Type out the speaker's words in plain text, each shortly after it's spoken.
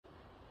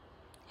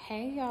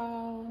Hey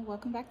y'all,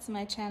 welcome back to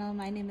my channel.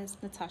 My name is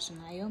Natasha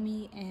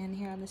Naomi, and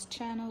here on this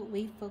channel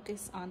we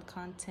focus on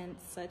content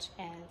such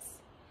as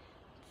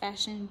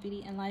fashion,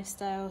 beauty, and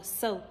lifestyle.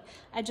 So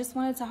I just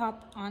wanted to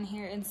hop on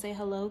here and say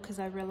hello because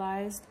I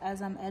realized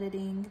as I'm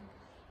editing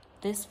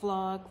this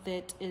vlog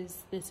that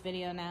is this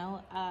video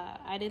now,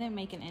 I didn't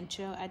make an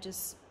intro. I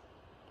just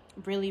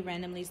really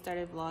randomly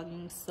started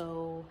vlogging,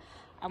 so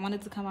I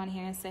wanted to come on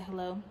here and say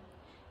hello,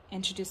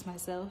 introduce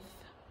myself,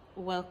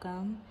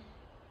 welcome,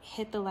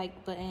 hit the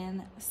like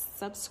button,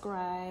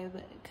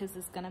 subscribe because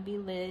it's gonna be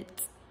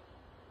lit.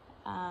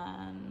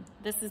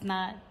 This is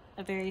not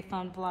a very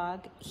fun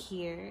vlog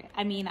here.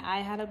 I mean, I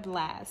had a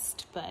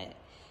blast, but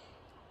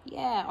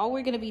yeah, all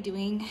we're gonna be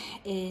doing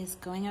is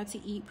going out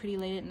to eat pretty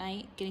late at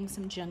night, getting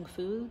some junk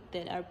food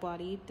that our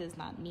body does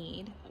not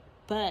need.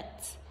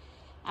 But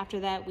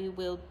after that, we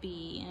will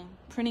be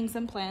printing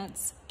some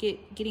plants,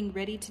 getting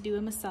ready to do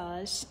a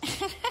massage.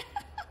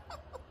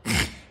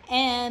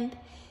 And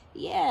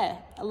yeah,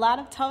 a lot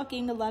of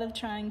talking, a lot of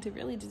trying to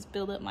really just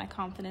build up my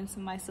confidence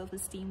and my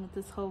self-esteem with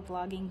this whole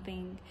vlogging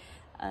thing.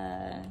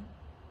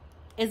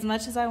 As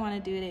much as I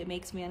want to do it, it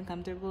makes me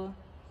uncomfortable.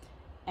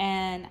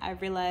 And I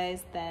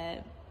realized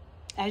that,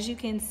 as you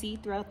can see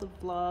throughout the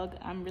vlog,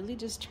 I'm really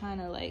just trying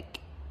to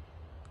like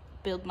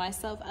build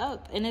myself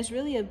up. And it's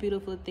really a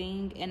beautiful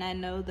thing. And I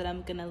know that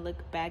I'm going to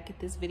look back at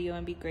this video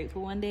and be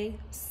grateful one day.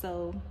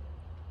 So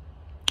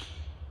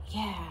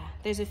yeah,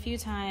 there's a few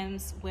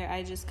times where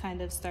I just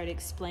kind of start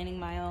explaining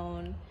my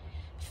own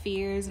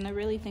fears, and I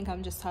really think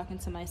I'm just talking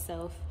to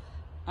myself.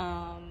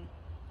 And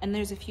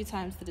there's a few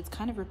times that it's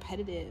kind of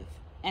repetitive,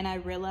 and I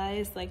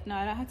realized like, no,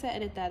 I don't have to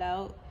edit that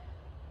out.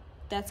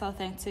 That's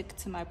authentic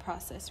to my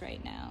process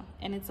right now,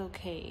 and it's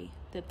okay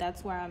that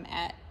that's where I'm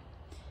at,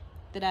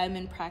 that I'm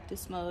in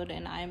practice mode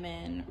and I'm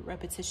in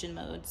repetition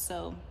mode.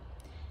 So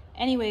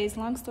anyways,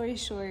 long story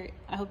short,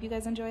 I hope you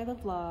guys enjoy the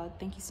vlog.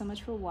 Thank you so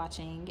much for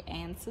watching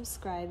and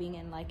subscribing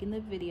and liking the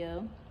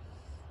video.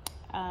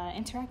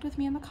 Interact with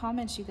me in the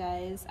comments, you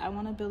guys. I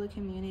want to build a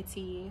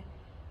community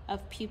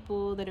of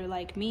people that are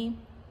like me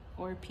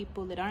or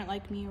people that aren't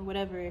like me or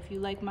whatever. If you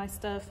like my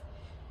stuff,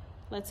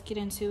 let's get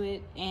into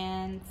it.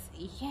 And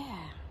yeah,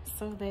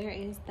 so there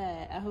is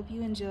that. I hope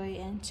you enjoy,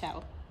 and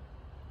ciao.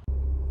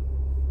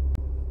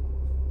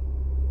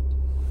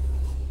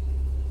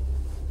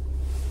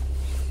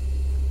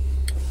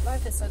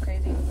 Life is so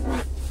crazy.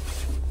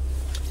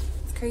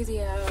 It's crazy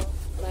how,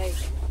 like,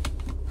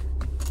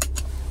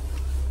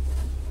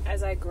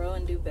 as I grow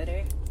and do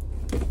better,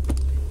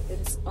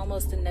 it's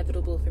almost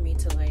inevitable for me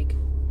to like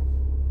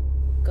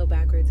go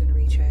backwards and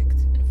retract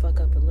and fuck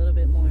up a little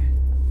bit more.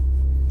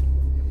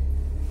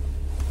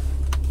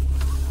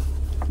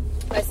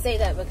 I say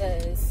that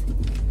because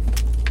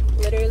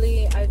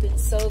literally I've been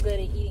so good at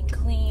eating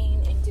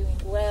clean and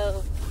doing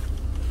well,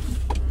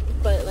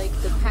 but like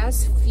the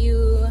past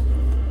few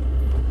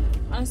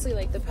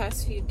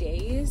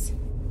days,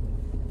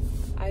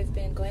 I've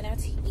been going out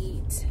to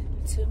eat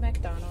to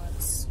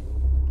McDonald's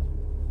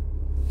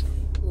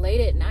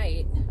late at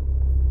night.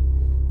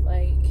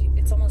 Like,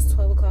 it's almost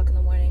 12 o'clock in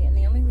the morning, and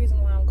the only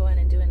reason why I'm going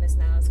and doing this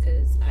now is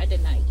because I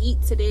did not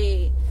eat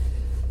today.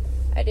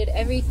 I did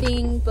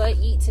everything but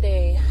eat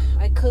today.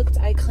 I cooked,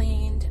 I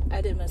cleaned,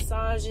 I did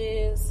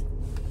massages,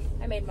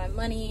 I made my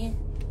money,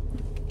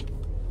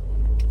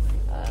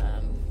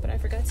 but I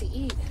forgot to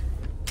eat.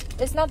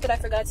 It's not that I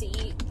forgot to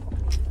eat,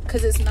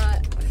 because it's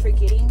not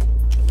forgetting.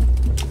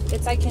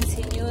 It's I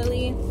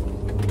continually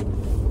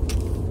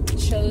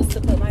chose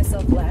to put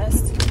myself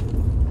last.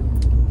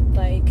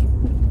 Like,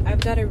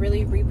 I've got to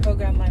really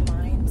reprogram my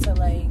mind to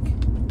like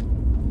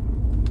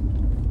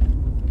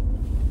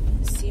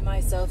see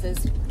myself as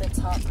the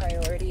top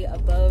priority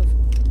above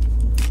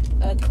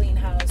a clean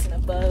house and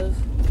above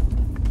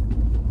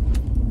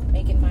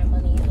making my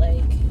money.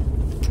 Like,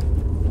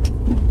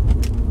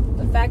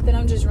 the fact that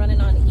I'm just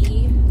running on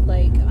E,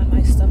 like, on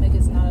my stomach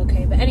is not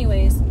okay. But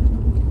anyways,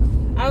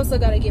 I also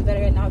gotta get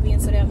better at not being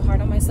so damn hard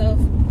on myself,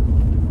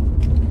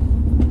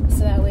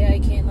 so that way I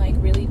can like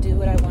really do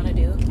what I want to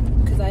do.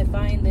 Because I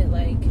find that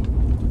like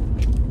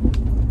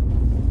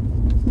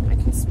I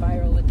can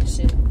spiral with this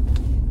shit,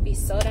 be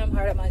so damn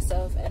hard on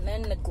myself, and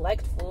then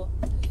neglectful.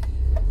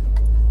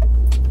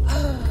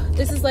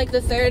 This is like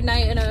the third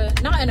night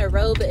not in a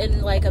row, but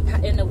in like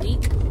in a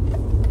week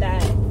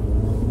that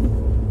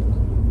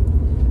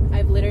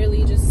I've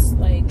literally just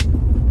like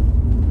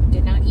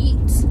did not eat.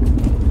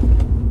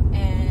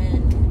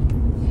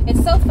 And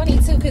it's so funny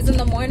too, because in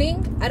the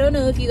morning, I don't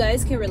know if you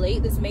guys can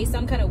relate, this may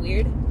sound kind of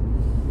weird,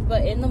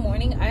 but in the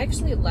morning I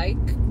actually like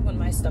when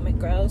my stomach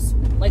growls.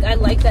 Like, I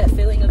like that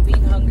feeling of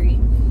being hungry.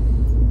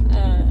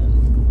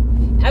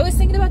 I was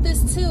thinking about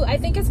this too. I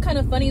think it's kind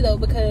of funny though,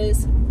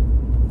 because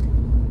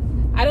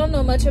I don't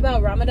know much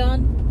about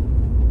Ramadan,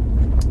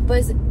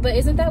 but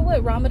isn't that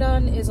what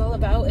Ramadan is all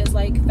about? Is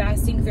like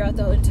fasting throughout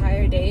the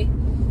entire day,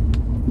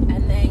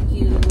 and then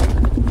you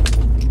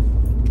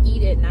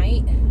eat at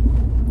night.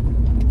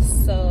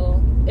 So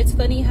it's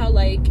funny how,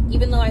 like,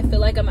 even though I feel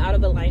like I'm out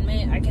of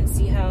alignment, I can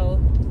see how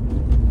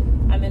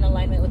I'm in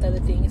alignment with other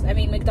things. I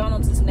mean,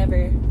 McDonald's is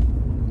never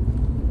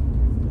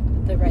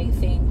the right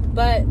thing,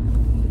 but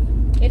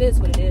it is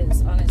what it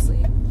is,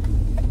 honestly.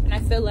 And I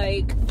feel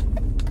like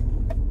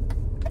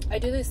I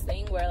do this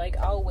thing where like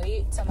I'll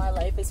wait till my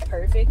life is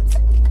perfect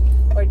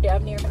or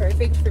damn near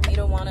perfect for me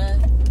to want to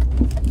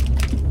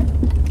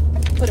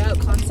put out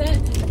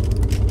content.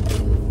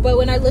 But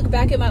when I look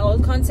back at my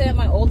old content,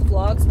 my old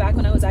vlogs back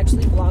when I was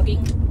actually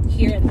vlogging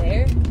here and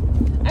there,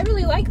 I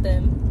really like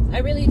them. I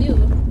really do.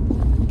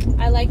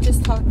 I like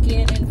just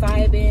talking and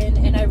vibing,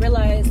 and I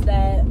realized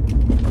that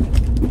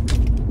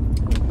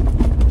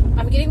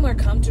I'm getting more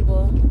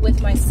comfortable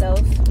with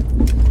myself.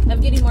 I'm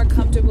getting more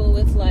comfortable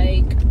with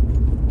like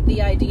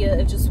the idea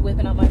of just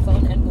whipping out my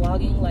phone and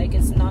vlogging. Like,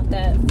 it's not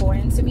that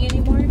foreign to me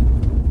anymore.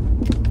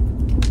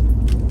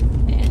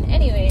 And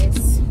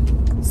anyways,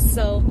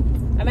 so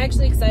I'm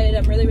actually excited.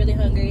 I'm really, really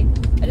hungry.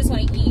 I just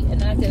want to eat, and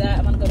then after that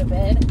I'm gonna go to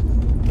bed.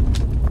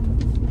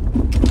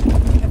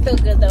 I feel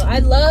good though. I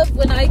love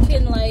when I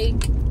can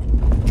like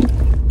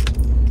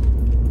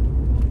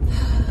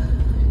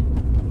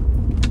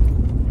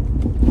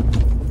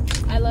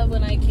I love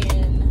when I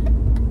can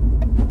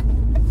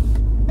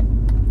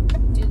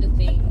do the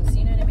things,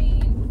 you know what I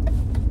mean?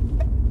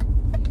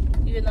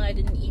 Even though I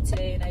didn't eat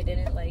today and I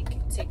didn't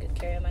like take good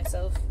care of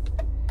myself.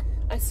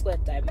 I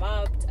swept, I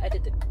mopped, I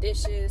did the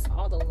dishes,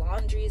 all the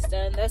laundry's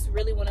done. That's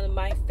really one of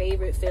my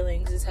favorite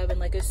feelings, is having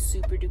like a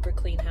super duper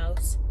clean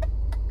house.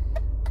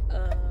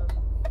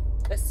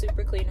 A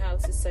super clean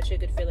house is such a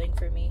good feeling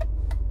for me.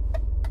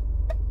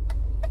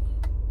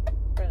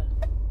 Bruh.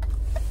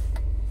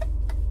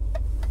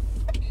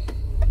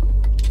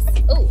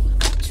 Oh,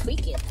 I'm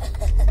tweaking.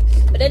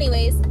 But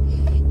anyways,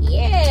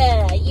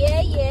 yeah.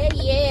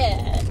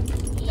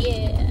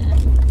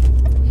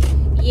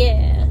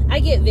 I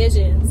get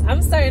visions.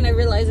 I'm starting to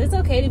realize it's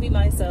okay to be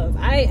myself.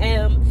 I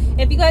am.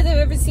 If you guys have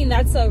ever seen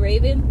That's So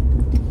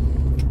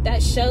Raven,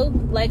 that show,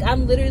 like,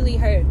 I'm literally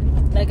her.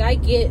 Like, I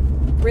get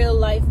real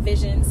life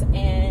visions,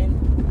 and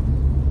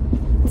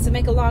to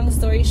make a long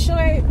story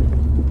short,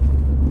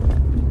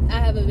 I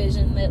have a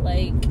vision that,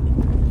 like,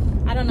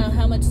 I don't know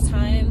how much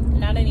time,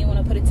 and I don't even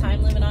want to put a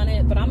time limit on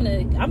it, but I'm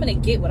gonna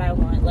get what I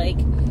want. Like,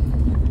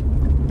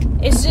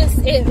 it's just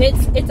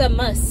it's a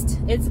must.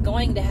 It's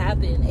going to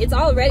happen. It's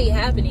already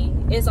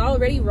happening. It's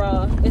already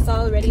raw. It's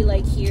already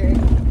like here.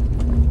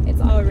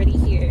 It's already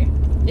here.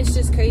 It's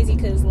just crazy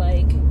because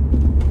like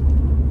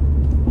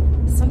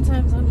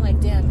sometimes I'm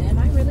like, damn man, am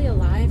I really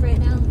alive right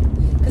now?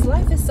 Because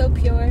life is so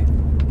pure.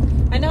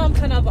 I know I'm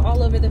kind of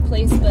all over the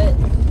place, but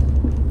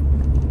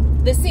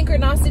the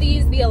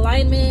synchronicities, the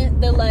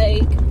alignment, the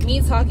like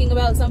me talking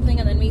about something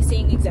and then me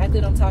seeing exactly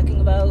what I'm talking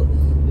about,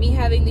 me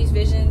having these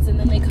visions and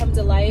then they come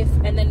to life,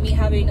 and then me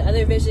having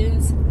other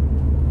visions,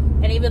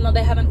 and even though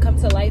they haven't come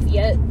to life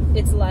yet,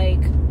 it's like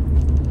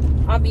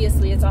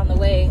obviously it's on the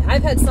way.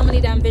 I've had so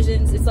many damn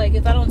visions. It's like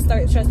if I don't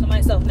start trusting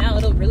myself now,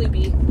 it'll really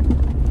be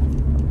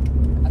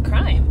a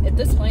crime at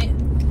this point,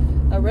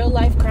 a real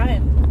life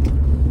crime.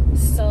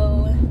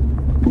 So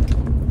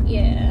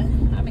yeah,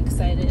 I'm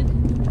excited.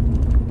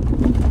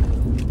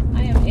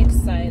 I am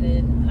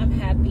excited. I'm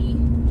happy.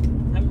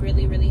 I'm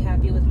really, really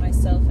happy with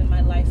myself and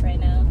my life right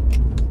now.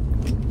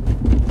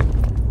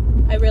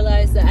 I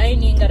realized that I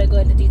ain't even gotta go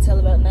into detail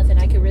about nothing.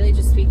 I could really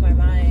just speak my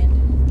mind.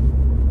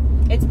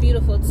 It's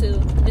beautiful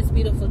too. It's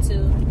beautiful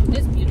too.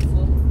 It's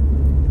beautiful.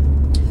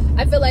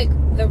 I feel like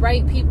the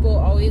right people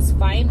always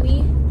find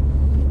me.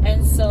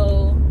 And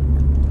so,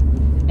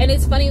 and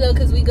it's funny though,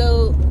 because we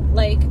go,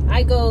 like,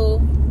 I go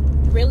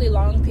really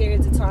long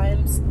periods of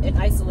times in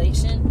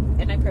isolation,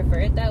 and I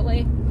prefer it that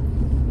way.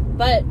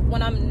 But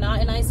when I'm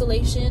not in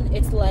isolation,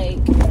 it's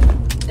like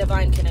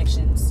divine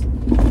connections.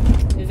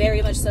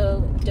 Very much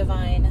so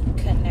divine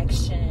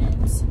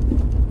connections.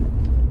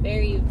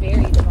 Very,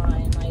 very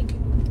divine. Like,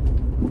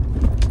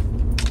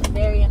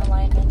 very in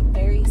alignment,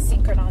 very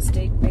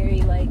synchronistic,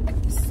 very like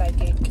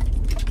psychic,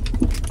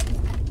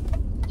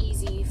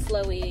 easy,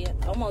 flowy,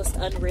 almost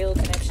unreal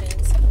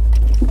connections.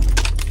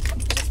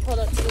 Just pulled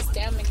up to this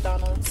damn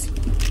McDonald's,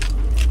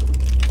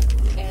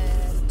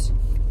 and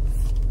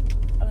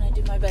I'm gonna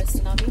do my best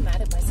to not be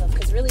mad at myself,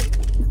 because really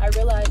I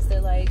realized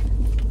that, like,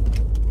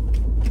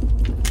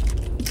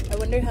 I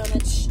wonder how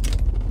much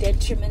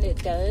detriment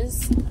it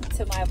does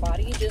to my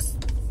body, just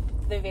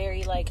the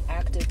very like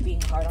act of being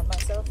hard on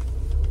myself.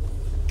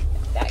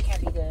 That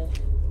can't be good.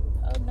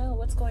 Oh no,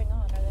 what's going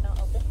on? Are they not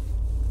open?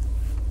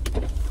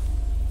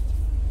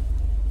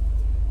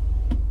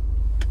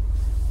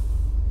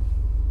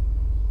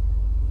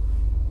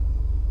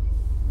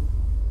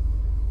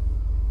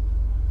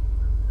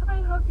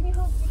 Hi, how can I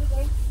help you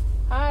today?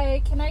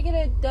 Hi, can I get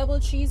a double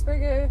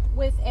cheeseburger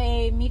with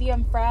a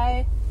medium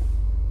fry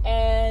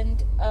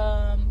and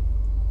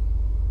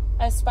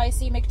a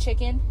spicy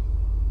McChicken?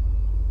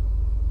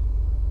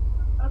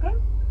 Okay.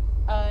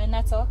 And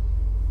that's all.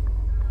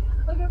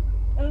 Okay.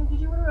 And did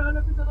you want to round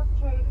up your total to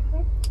try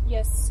today?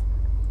 Yes.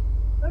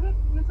 Okay.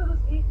 Your total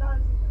is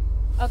 $8.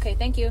 Okay,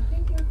 thank you.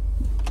 Thank you.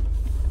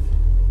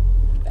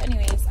 But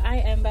anyways, I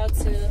am about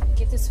to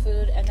get this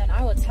food, and then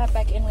I will tap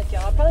back in with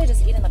y'all. I'll probably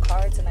just eat in the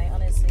car tonight,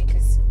 honestly,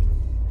 because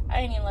I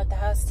ain't even left the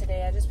house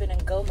today. I just been in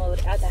go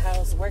mode at the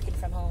house, working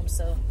from home,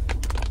 so.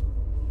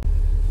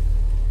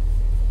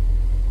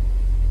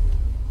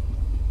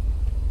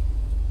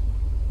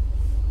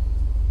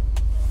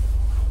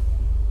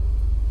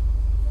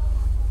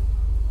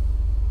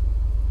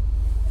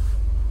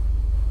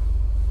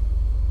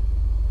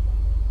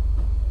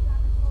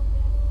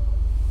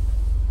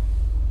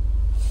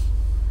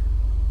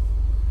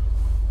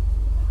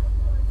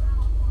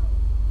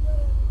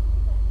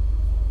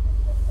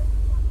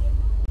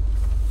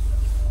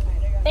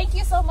 Thank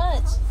you so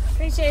much.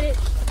 Appreciate it.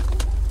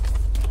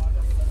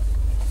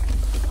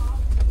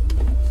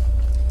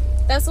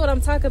 That's what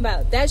I'm talking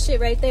about. That shit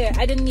right there.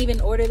 I didn't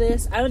even order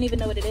this. I don't even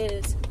know what it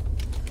is.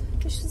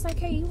 But she's like,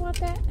 hey, you want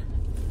that?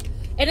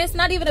 And it's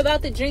not even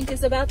about the drink.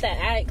 It's about that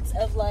act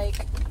of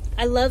like,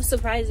 I love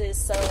surprises.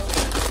 So,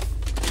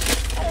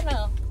 I don't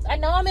know. I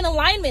know I'm in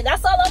alignment.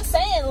 That's all I'm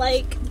saying.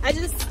 Like,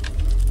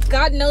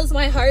 God knows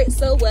my heart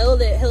so well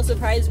that he'll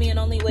surprise me in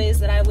only ways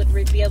that I would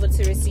be able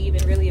to receive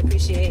and really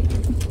appreciate.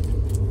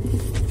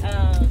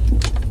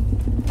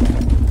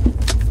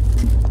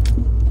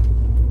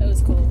 It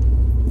was cool.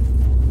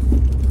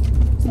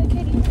 It's like,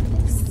 hey, do you want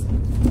this?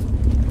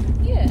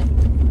 Yeah,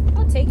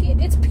 I'll take it.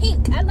 It's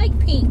pink. I like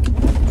pink.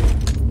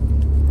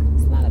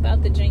 It's not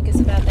about the drink, it's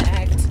about the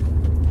act.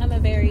 I'm a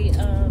very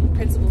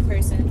principled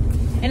person.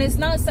 And it's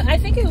not so, I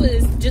think it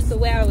was just the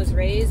way I was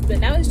raised, but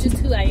now it's just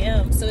who I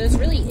am. So it's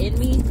really in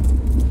me.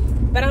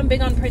 But I'm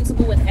big on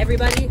principle with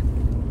everybody.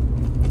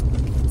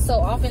 So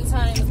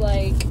oftentimes,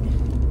 like,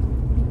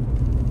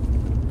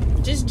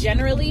 just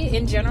generally,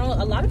 in general,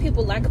 a lot of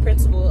people lack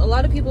principle. A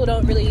lot of people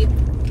don't really,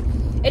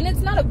 and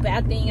it's not a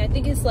bad thing. I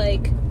think it's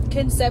like,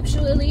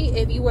 conceptually,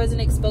 if you wasn't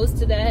exposed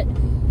to that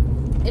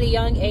at a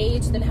young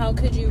age, then how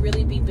could you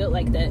really be built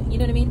like that? You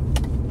know what I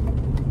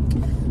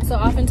mean? So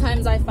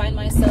oftentimes I find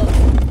myself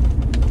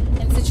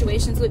in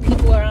situations with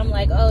people where I'm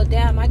like, oh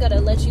damn, I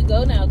gotta let you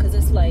go now, because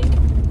it's like,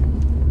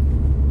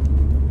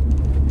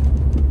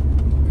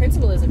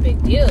 principle is a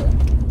big deal.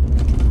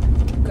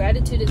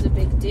 Gratitude is a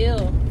big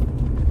deal.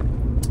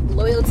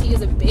 Loyalty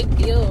is a big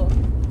deal.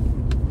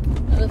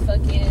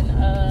 Motherfucking,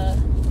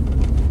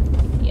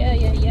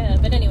 yeah.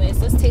 But anyways,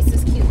 let's taste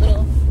this cute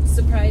little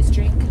surprise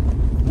drink.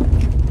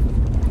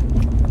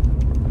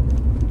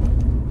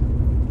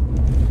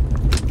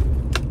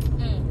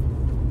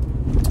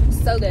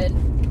 So good.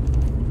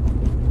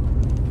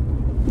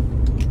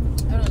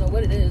 I don't know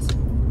what it is.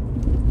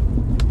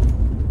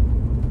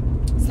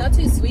 It's not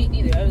too sweet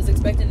either. I was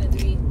expecting it to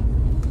be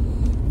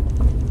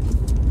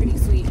pretty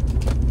sweet.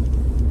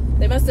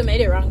 They must have made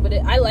it wrong, but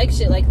I like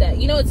shit like that.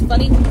 You know what's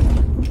funny?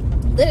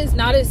 That is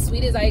not as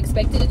sweet as I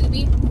expected it to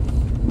be.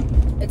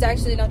 It's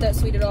actually not that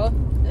sweet at all.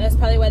 And that's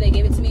probably why they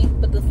gave it to me.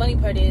 But the funny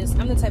part is,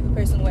 I'm the type of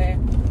person where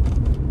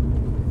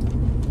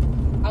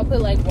I'll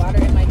put like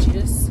water in my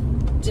juice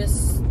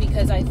just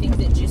because I think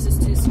that juice is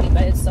too sweet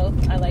by itself.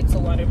 I like to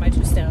water my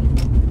juice down.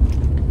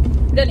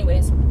 But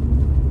anyways,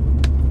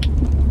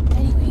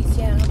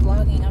 yeah, I'm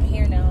vlogging. I'm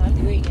here now. I'm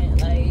doing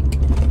it. Like,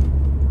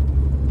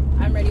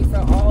 I'm ready for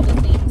all the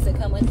things that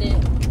come with it.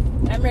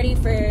 I'm ready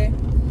for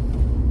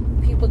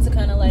people to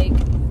kind of like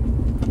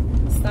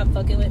stop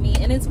fucking with me,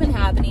 and it's been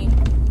happening.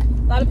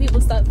 A lot of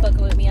people stop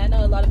fucking with me. I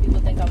know a lot of people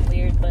think I'm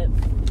weird, but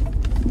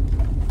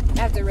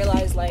I have to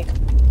realize, like,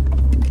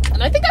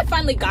 and I think I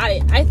finally got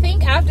it. I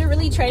think after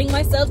really training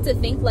myself to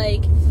think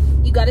like,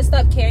 you got to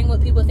stop caring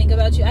what people think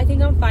about you, I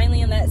think I'm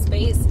finally in that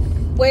space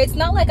where it's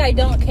not like I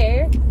don't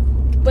care,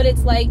 but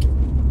it's like,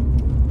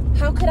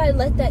 how could I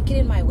let that get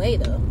in my way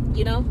though?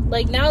 You know,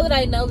 like, now that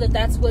I know that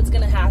that's what's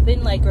gonna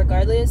happen, like,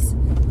 regardless,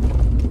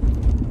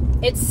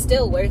 it's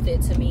still worth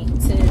it to me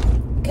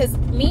because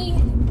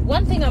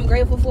one thing I'm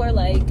grateful for,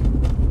 like,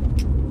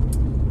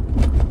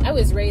 I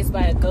was raised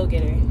by a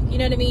go-getter, you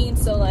know what I mean?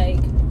 So, like,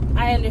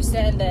 I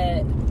understand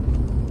that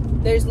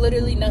there's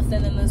literally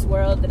nothing in this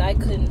world that I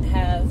couldn't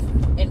have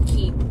and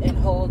keep and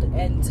hold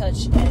and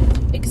touch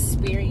and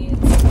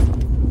experience.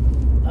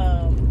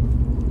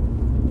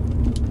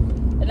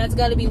 And that's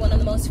got to be one of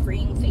the most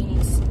freeing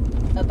things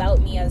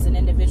about me as an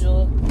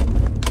individual,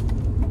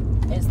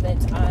 is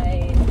that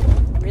I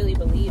really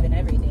believe in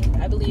everything.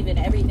 I believe in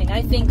everything.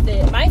 I think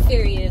that my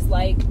theory is,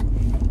 like,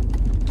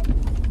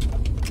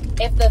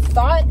 if the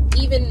thought,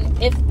 even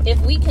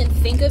if we can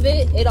think of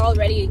it, it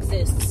already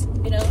exists.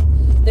 You know,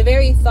 the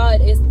very thought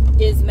is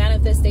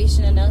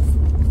manifestation enough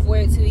for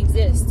it to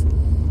exist.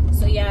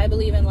 So yeah, I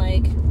believe in,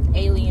 like,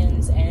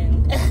 aliens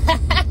and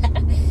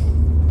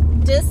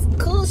just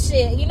cool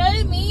shit, you know what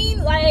I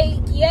mean? Like,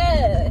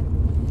 yeah,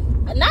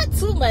 not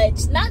too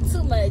much, you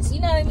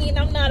know what I mean?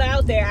 I'm not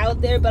out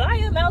there, but I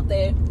am out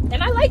there,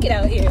 and I like it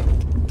out here.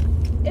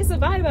 It's a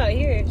vibe out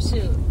here.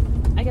 Shoot,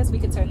 I guess we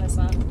could turn this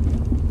on.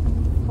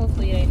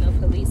 Hopefully there ain't no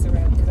police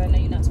around, because I know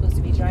you're not supposed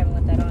to be driving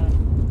with that on.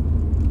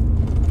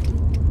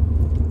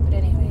 But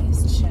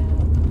anyways,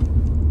 child,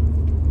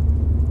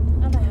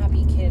 I'm a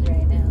happy kid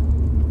right now.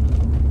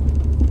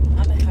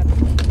 I'm a happy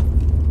kid.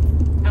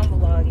 I'm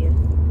vlogging.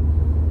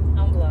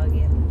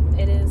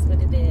 It is what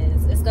it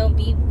is. It's gonna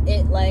be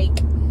it. Like,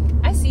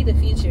 I see the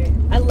future.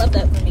 I love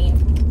that for me.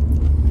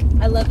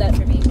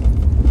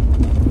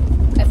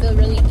 feel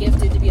really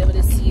gifted to be able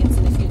to see into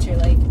the future.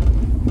 Like,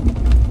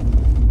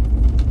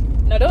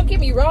 now don't get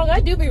me wrong, I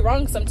do be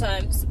wrong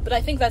sometimes, but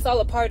I think that's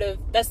all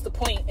that's the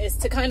point, is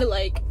to kind of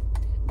like,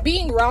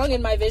 being wrong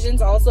in my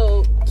visions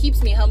also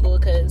keeps me humble,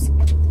 because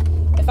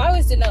if I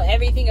was to know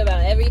everything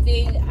about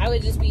everything, I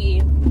would just be,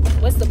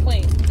 what's the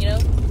point, you know?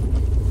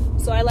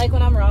 So I like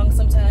when I'm wrong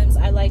sometimes.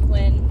 I like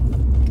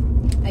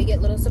when I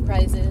get little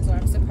surprises, or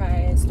I'm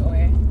surprised,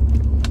 or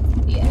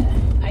yeah,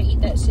 I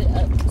eat that shit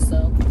up.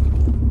 So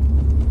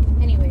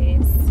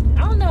anyways,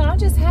 I don't know, I'm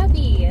just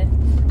happy.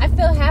 I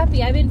feel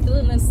happy. I've been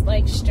feeling this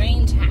like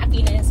strange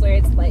happiness where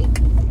it's like,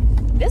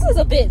 this is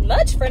a bit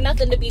much for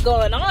nothing to be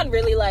going on,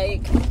 really.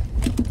 Like,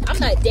 I'm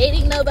not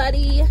dating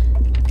nobody,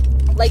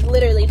 like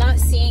literally not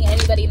seeing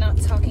anybody, not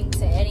talking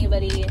to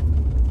anybody.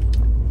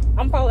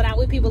 I'm falling out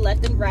with people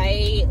left and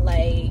right.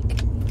 Like,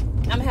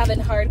 I'm having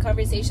hard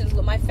conversations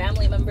with my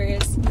family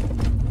members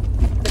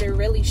that are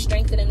really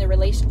strengthening the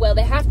relation. Well,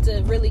 they have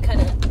to really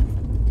kind of,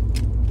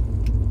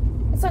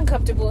 it's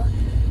uncomfortable.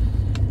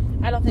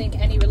 I don't think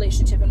any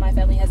relationship in my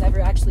family has ever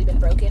actually been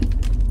broken.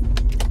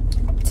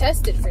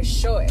 Tested for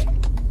sure.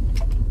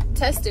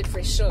 Tested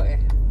for sure.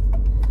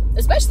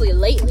 Especially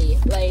lately.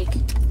 Like,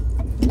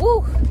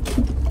 woo.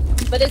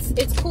 But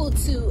it's cool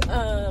to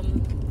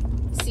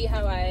see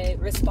how I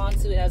respond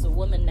to it as a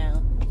woman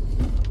now.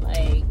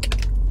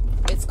 Like,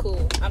 it's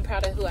cool. I'm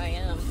proud of who I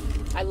am.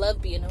 I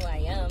love being who I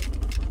am.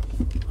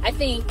 I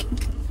think,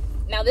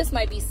 now this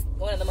might be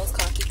one of the most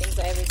cocky things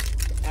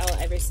I'll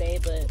ever say,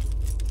 but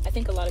I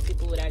think a lot of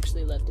people would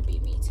actually love to be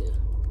me too.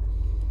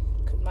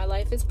 Cause my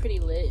life is pretty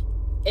lit,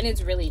 and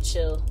it's really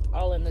chill,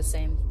 all in the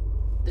same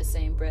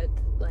breath.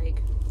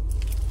 Like,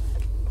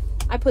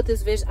 I put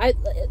this vision.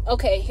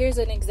 Okay, here's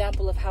an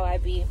example of how I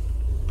be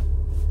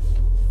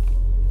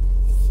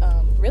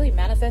really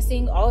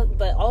manifesting,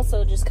 but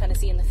also just kind of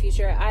seeing the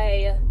future.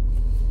 I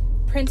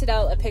printed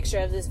out a picture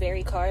of this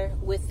very car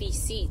with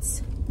these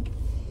seats,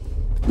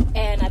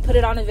 and I put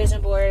it on a vision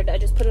board. I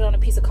just put it on a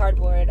piece of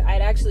cardboard.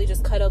 I'd actually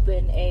just cut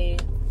open a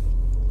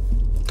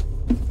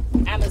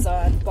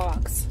Amazon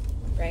box,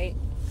 right?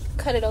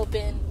 Cut it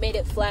open, made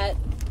it flat,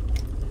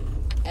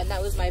 and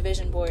that was my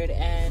vision board.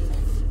 And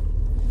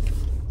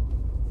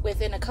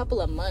within a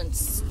couple of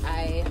months,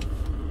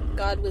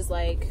 God was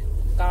like,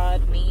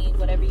 God, me,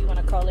 whatever you want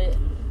to call it,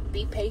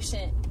 be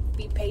patient,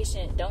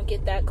 don't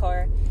get that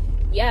car.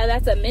 Yeah,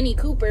 that's a Mini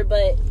Cooper,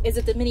 but is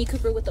it the Mini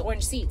Cooper with the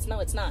orange seats? No,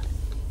 it's not.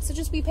 So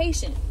just be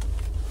patient.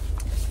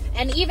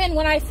 And even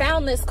when I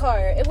found this car,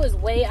 it was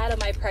way out of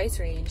my price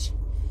range.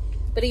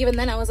 But even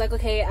then I was like,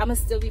 okay, I'm gonna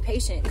still be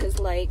patient, because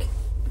like,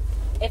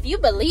 if you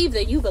believe,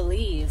 then you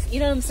believe.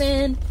 You know what I'm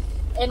saying?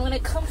 And when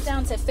it comes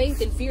down to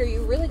faith and fear,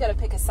 you really got to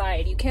pick a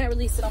side. You can't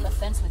really sit on the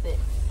fence with it.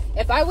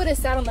 If I would have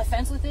sat on the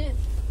fence with it,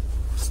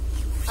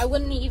 I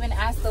wouldn't even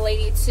ask the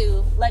lady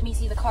to let me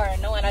see the car,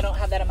 knowing I don't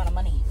have that amount of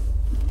money.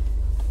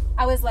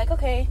 I was like,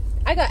 okay,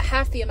 I got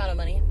half the amount of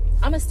money.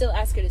 I'm going to still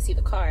ask her to see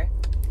the car.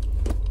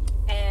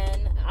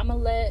 And I'm going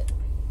to let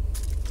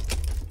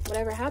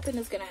whatever happen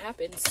is going to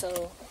happen.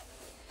 So,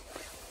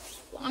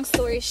 long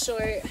story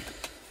short,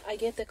 I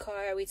get the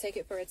car. We take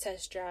it for a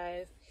test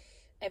drive.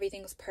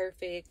 Everything's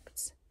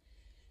perfect.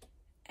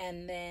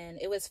 And then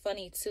it was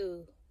funny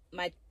too.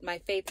 My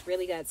faith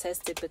really got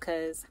tested,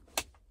 because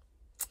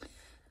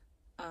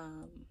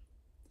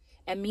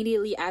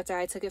immediately after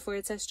I took it for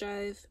a test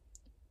drive,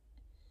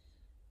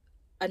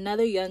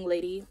 another young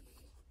lady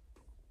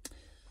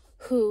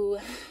who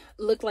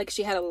looked like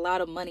she had a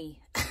lot of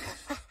money.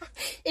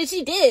 And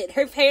she did.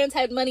 Her parents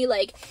had money.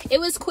 Like, it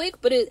was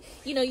quick, but it,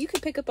 you know, you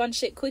could pick up on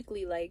shit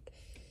quickly. Like,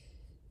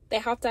 they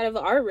hopped out of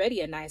already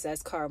a nice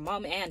ass car,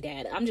 mom and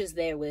dad. I'm just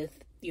there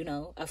with, you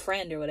know, a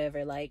friend or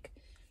whatever. Like,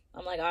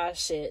 I'm like, oh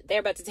shit, they're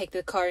about to take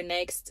the car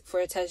next for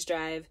a test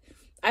drive.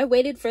 I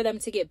waited for them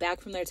to get back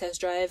from their test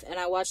drive, and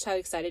I watched how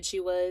excited she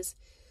was,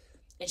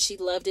 and she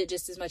loved it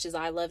just as much as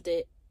I loved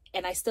it.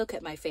 And I still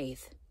kept my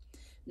faith,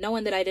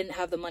 knowing that I didn't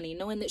have the money,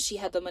 knowing that she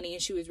had the money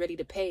and she was ready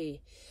to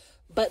pay.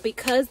 But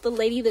because the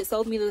lady that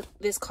sold me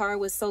this car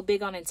was so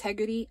big on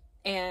integrity,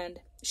 and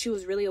she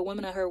was really a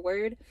woman of her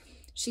word,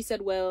 she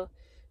said, well,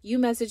 you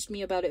messaged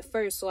me about it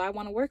first, so I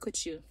want to work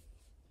with you.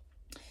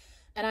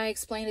 And I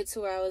explained it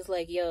to her. I was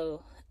like,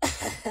 yo,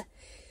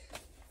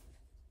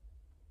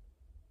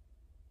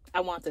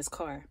 I want this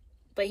car.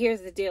 But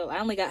here's the deal. I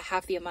only got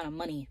half the amount of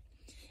money.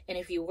 And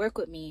if you work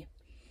with me,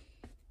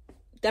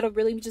 that'll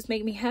really just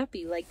make me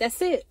happy. Like,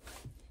 that's it.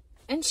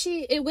 And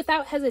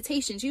without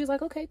hesitation, she was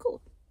like, okay,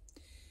 cool.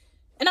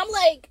 And I'm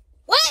like,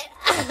 what?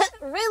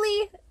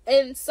 Really?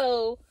 And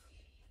so,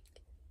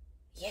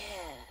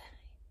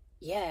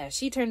 yeah,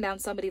 she turned down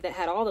somebody that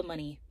had all the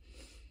money,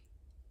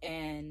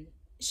 and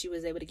she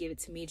was able to give it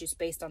to me just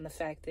based on the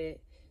fact that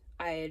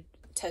I had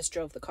test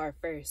drove the car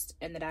first,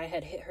 and that I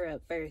had hit her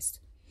up first.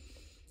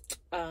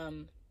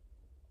 And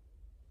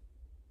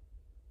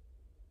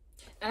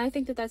I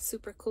think that that's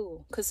super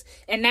cool,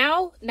 and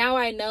now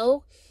I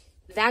know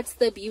that's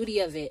the beauty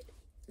of it.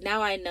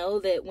 Now I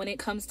know that when it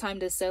comes time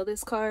to sell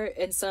this car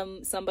and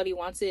somebody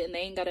wants it and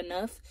they ain't got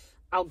enough,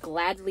 I'll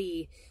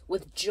gladly,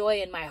 with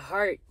joy in my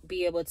heart,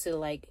 be able to,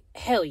 like,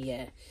 hell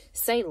yeah,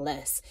 say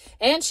less.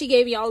 And she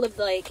gave me all of,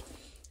 like,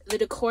 the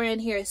decor in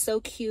here is so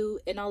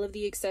cute, and all of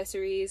the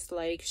accessories,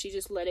 like, she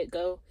just let it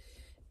go.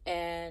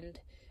 And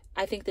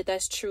I think that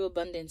that's true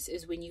abundance,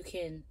 is when you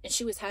can, and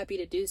she was happy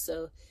to do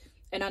so.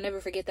 And I'll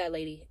never forget that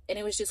lady. And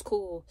it was just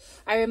cool.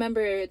 I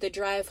remember the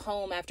drive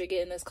home after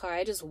getting this car,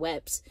 I just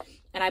wept.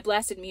 And I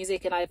blasted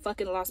music and I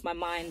fucking lost my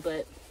mind.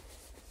 But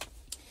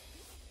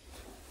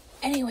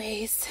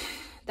anyways,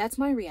 that's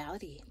my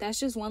reality. That's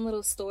just one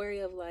little story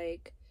of,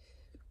 like,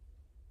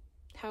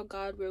 how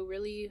God will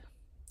really,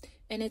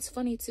 and it's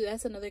funny too,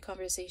 that's another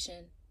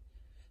conversation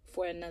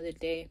for another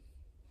day.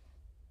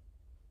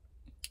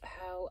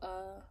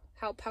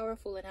 How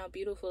powerful and how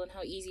beautiful and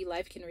how easy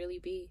life can really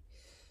be.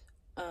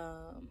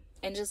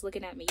 And just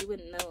looking at me, you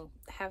wouldn't know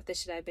half the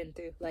shit I've been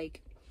through.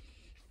 Like,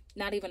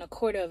 not even a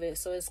quarter of it.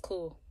 So it's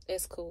cool.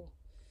 It's cool.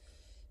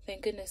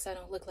 Thank goodness I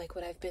don't look like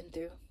what I've been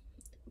through,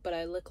 but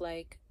I look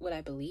like what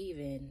I believe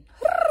in.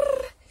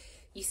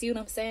 You see what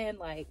I'm saying?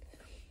 Like,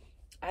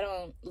 I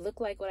don't look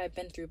like what I've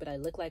been through, but I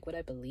look like what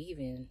I believe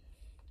in.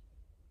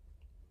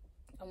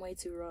 I'm way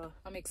too raw.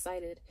 I'm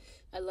excited.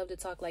 I love to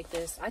talk like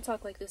this. I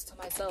talk like this to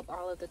myself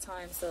all of the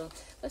time. So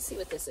let's see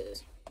what this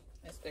is.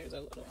 There's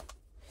a little...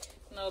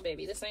 No,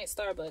 baby, this ain't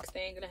Starbucks.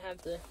 They ain't gonna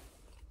have the...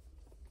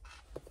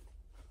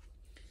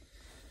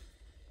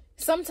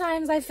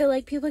 Sometimes I feel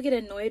like people get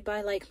annoyed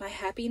by, like, my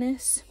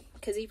happiness.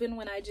 Because even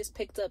when I just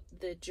picked up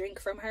the drink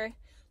from her,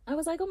 I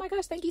was like, oh my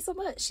gosh, thank you so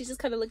much. She just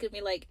kind of looked at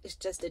me like, it's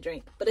just a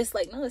drink. But it's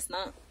like, no, it's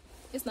not.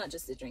 It's not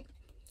just a drink.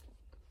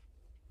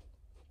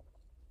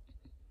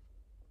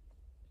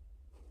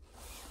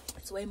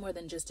 It's way more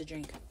than just a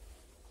drink.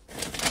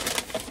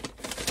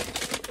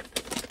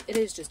 It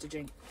is just a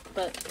drink.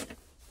 But...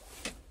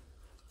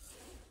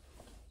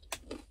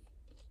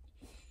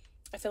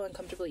 I feel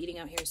uncomfortable eating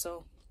out here,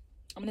 so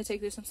I'm gonna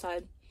take this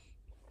inside.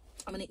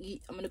 I'm gonna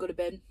eat. I'm gonna go to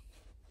bed.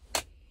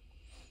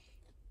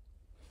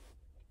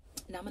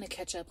 And I'm gonna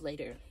catch up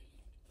later.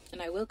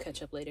 And I will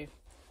catch up later.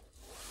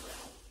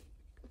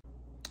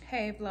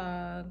 Hey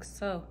vlog,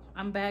 so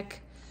I'm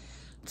back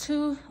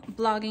to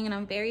vlogging and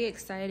I'm very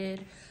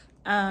excited.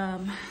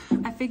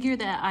 I figure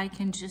that I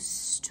can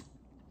just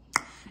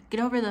get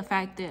over the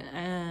fact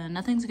that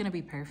nothing's gonna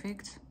be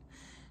perfect.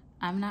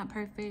 I'm not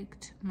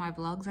perfect. My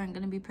vlogs aren't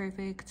gonna be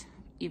perfect,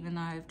 even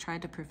though I've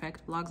tried to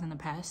perfect vlogs in the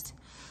past.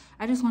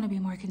 I just want to be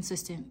more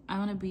consistent. I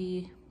want to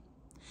be,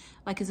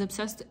 like, as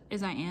obsessed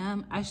as I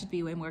am, I should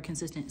be way more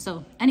consistent.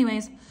 So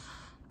anyways,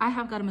 I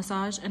have got a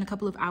massage in a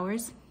couple of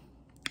hours,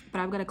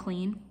 but I've got to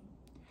clean.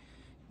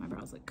 My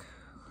brows look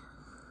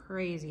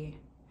crazy.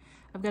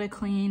 I've got to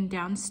clean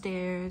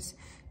downstairs.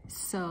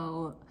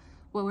 So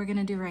what we're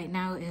gonna do right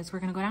now is we're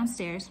gonna go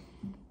downstairs.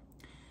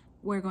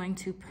 We're going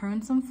to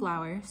prune some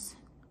flowers.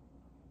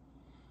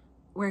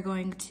 We're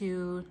going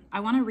to,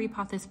 I want to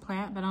repot this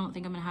plant, but I don't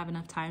think I'm gonna have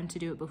enough time to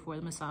do it before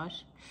the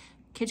massage.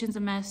 Kitchen's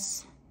a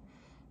mess.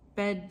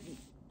 Bed,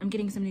 I'm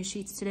getting some new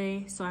sheets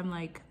today, so I'm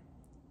like,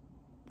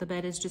 the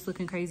bed is just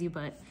looking crazy,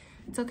 but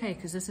it's okay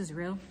because this is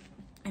real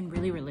and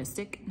really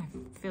realistic, and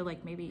I feel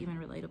like maybe even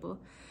relatable.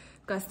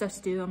 Got stuff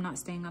to do. I'm not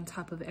staying on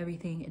top of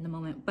everything in the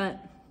moment, but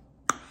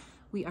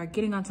we are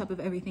getting on top of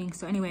everything.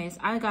 So anyways,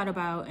 I got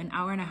about an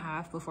hour and a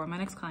half before my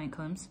next client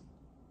comes.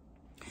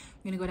 I'm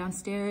gonna go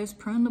downstairs,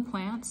 prune the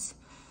plants,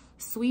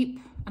 sweep.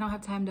 I don't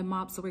have time to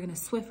mop, so we're gonna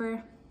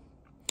Swiffer.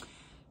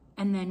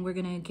 And then we're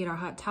gonna get our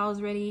hot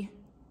towels ready,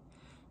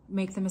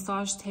 make the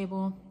massage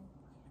table,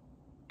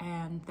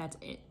 and that's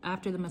it.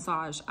 After the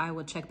massage, I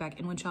will check back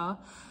in with y'all.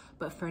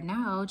 But for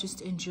now,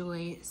 just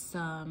enjoy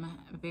some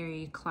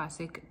very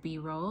classic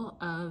B-roll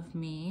of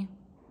me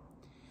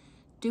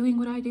doing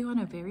what I do on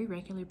a very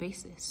regular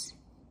basis.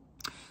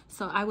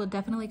 So I will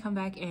definitely come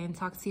back and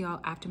talk to y'all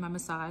after my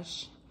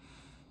massage.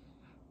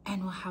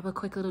 And we'll have a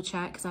quick little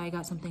chat because I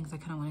got some things I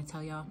kind of want to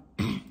tell y'all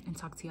and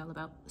talk to y'all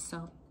about.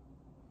 So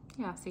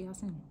yeah, see y'all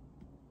soon.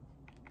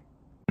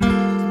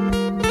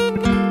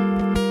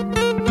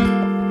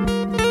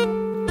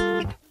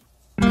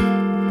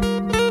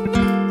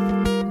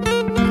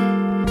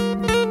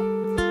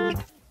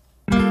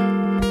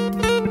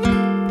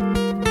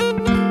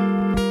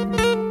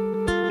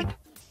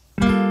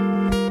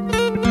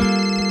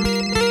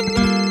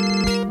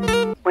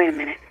 Wait a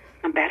minute.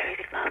 I'm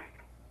battery low.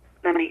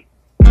 Let me...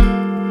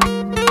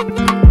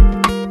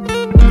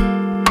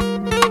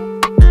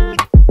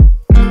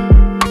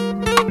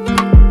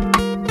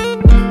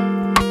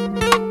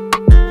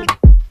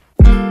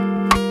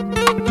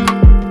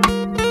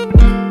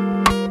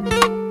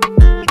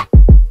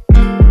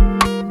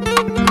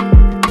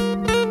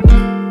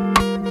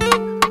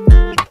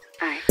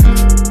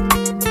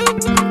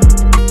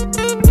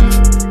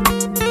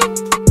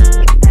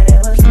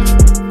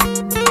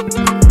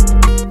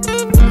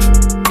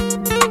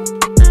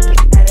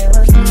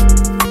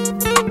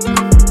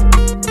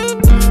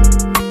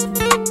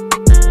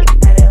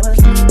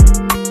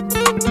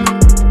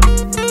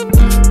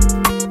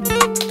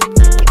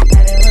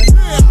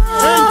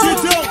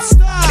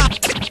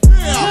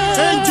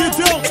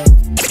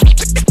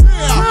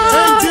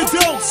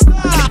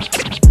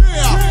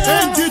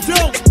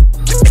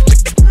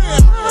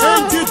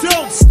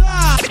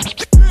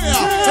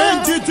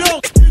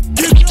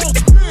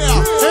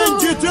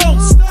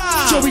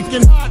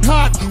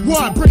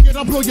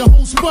 I'll blow your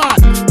whole spot.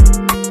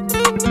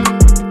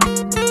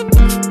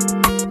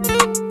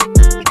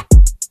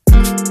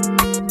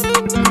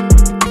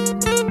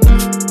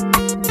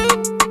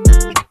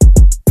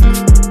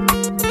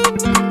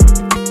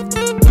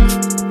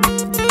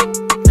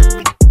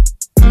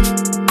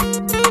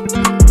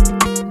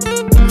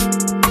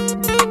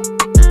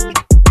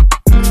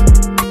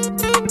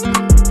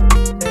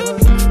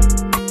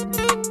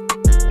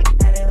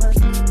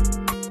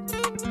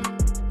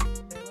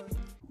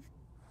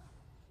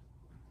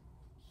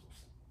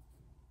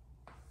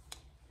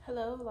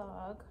 Hello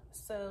vlog.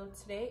 So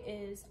today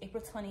is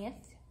April 20th,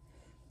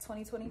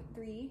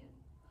 2023.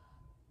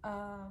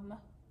 I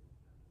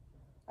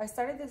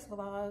started this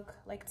vlog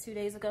like 2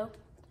 days ago,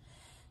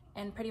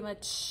 and pretty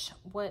much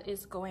what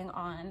is going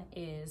on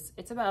is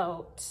it's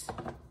about,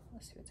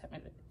 let's see what time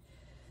is it,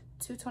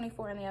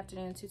 2:24 in the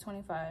afternoon,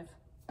 2:25.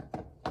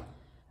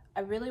 I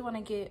really want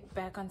to get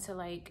back onto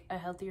like a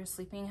healthier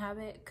sleeping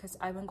habit because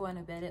I've been going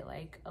to bed at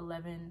like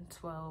 11,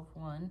 12,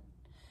 1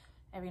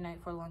 every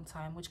night for a long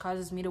time, which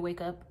causes me to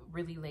wake up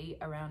really late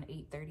around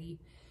 8:30,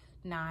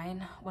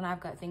 9 when I've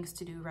got things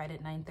to do right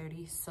at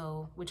 9:30.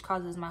 So which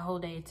causes my whole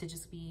day to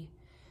just be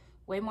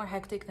way more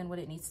hectic than what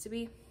it needs to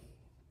be.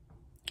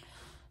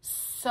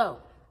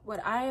 So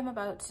what I am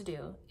about to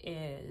do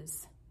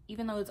is,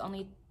 even though it's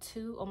only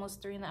 2,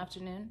 almost 3 in the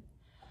afternoon,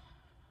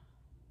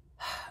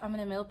 I'm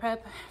gonna meal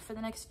prep for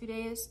the next few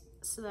days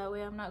so that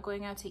way I'm not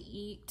going out to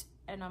eat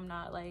and I'm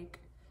not like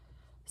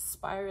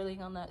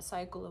spiraling on that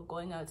cycle of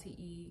going out to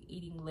eat,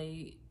 eating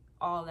late,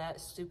 all that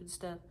stupid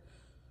stuff.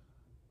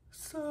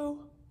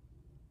 So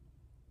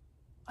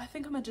I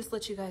think I'm gonna just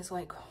let you guys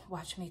like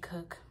watch me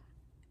cook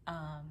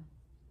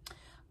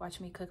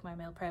my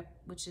meal prep,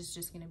 which is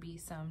just gonna be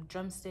some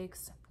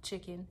drumsticks,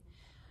 chicken,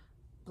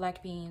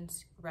 black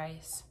beans,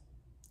 rice,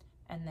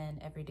 and then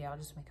every day I'll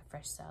just make a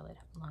fresh salad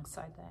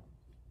alongside that.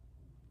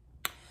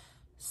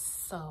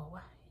 So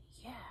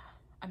yeah,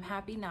 I'm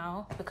happy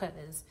now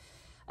because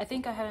I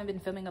think I haven't been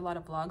filming a lot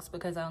of vlogs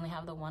because I only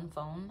have the one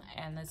phone,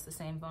 and it's the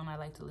same phone I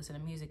like to listen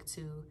to music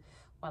to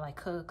while I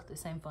cook, the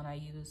same phone I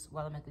use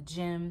while I'm at the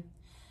gym,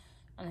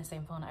 and the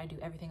same phone I do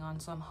everything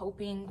on. So I'm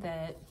hoping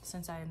that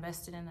since I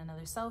invested in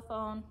another cell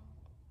phone,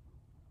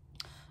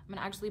 I'm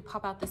gonna actually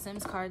pop out the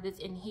SIMs card that's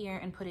in here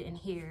and put it in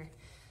here.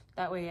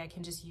 That way I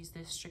can just use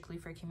this strictly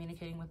for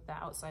communicating with the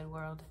outside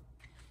world.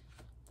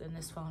 Then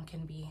this phone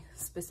can be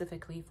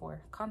specifically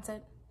for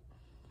content.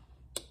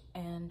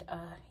 And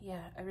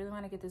yeah, I really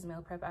want to get this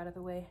meal prep out of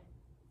the way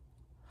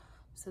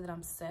so that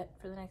I'm set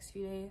for the next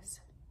few days,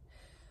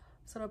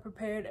 so that I'm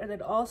prepared. And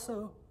then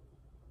also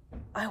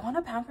I want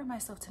to pamper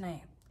myself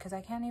tonight because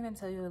I can't even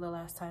tell you the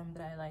last time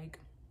that I like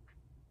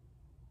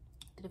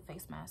did a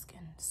face mask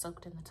and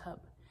soaked in the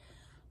tub.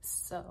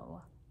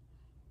 So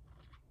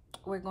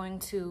we're going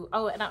to,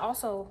 oh, and I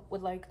also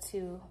would like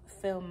to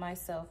film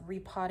myself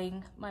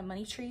repotting my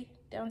money tree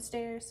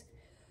downstairs.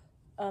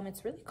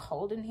 It's really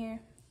cold in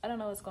here. I don't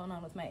know what's going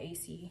on with my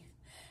AC.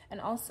 And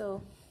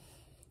also,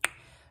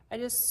 I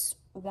just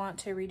want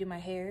to redo my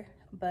hair,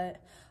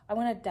 but I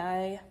want to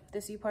dye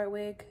this U-part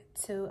wig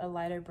to a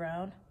lighter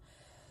brown.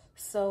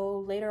 So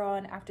later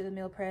on, after the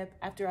meal prep,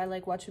 after I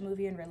like watch a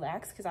movie and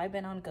relax, because I've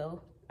been on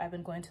go. I've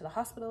been going to the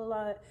hospital a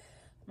lot.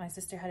 My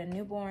sister had a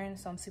newborn,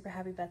 so I'm super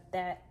happy about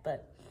that.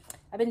 But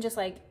I've been just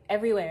like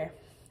everywhere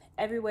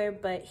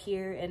but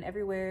here, and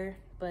everywhere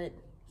but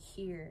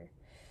here.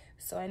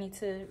 So I need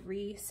to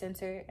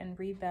recenter and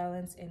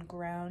rebalance and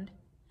ground,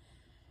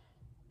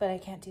 but I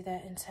can't do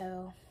that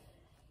until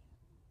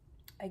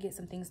I get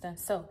some things done.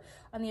 So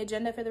on the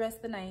agenda for the rest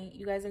of the night,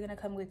 you guys are gonna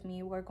come with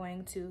me. We're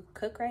going to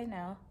cook right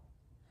now.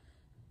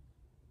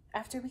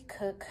 After we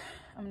cook,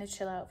 I'm gonna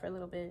chill out for a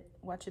little bit,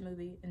 watch a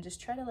movie, and just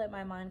try to let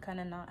my mind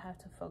kind of not have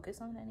to focus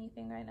on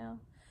anything right now.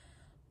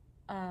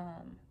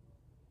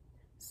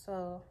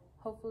 So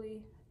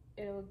hopefully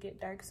it'll get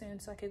dark soon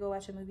so I could go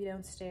watch a movie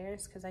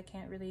downstairs, because I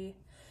can't really,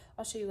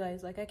 I'll show you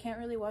guys, like I can't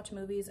really watch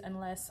movies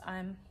unless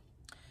I'm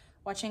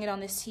watching it on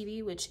this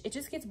TV, which it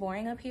just gets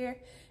boring up here.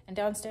 And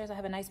downstairs I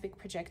have a nice big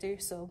projector,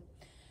 so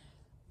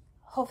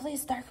hopefully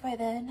it's dark by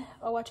then.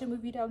 I'll watch a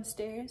movie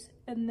downstairs,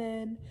 and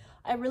then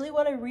I really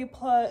want to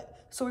replot.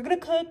 So we're gonna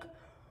cook,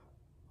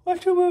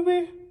 watch a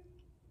movie,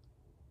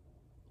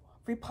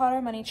 repot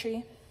our money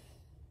tree.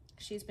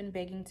 She's been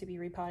begging to be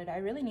repotted. I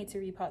really need to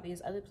repot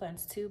these other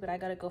plants too, but I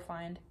gotta go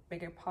find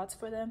bigger pots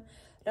for them.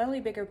 Not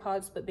only bigger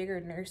pots, but bigger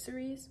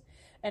nurseries.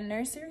 And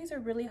nurseries are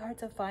really hard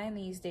to find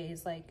these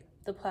days. Like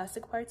the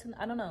plastic parts, and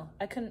I don't know.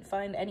 I couldn't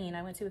find any, and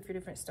I went to a few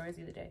different stores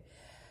the other day.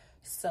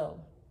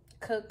 So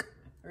cook,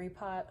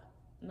 repot,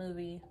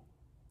 movie,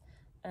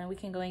 and then we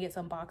can go and get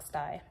some box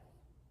dye.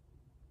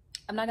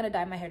 I'm not gonna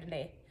dye my hair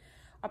today.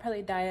 I'll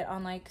probably dye it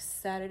on like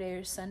Saturday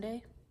or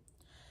Sunday.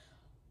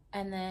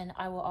 And then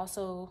I will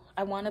also,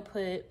 I want to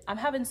put, I'm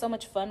having so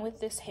much fun with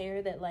this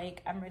hair that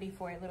like I'm ready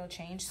for a little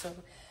change. So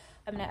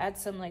I'm gonna add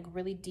some like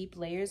really deep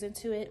layers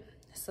into it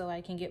so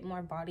I can get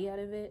more body out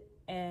of it,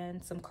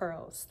 and some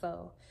curls.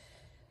 So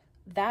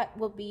that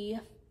will be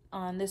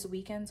on this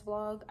weekend's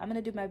vlog. I'm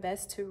gonna do my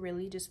best to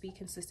really just be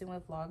consistent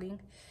with vlogging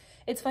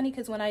It's funny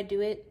because when I do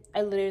it,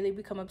 I literally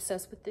become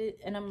obsessed with it.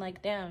 And I'm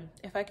like, damn,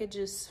 if I could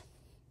just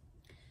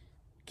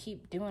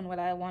keep doing what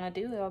I want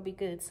to do, I'll be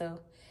good. So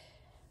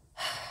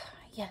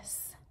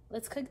yes,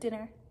 let's cook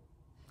dinner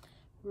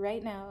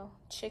right now.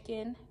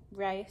 Chicken,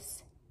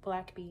 rice,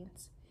 black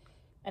beans,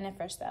 and a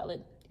fresh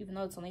salad, even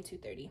though it's only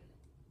 2:30.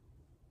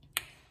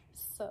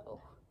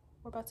 So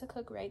we're about to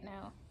cook right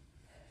now.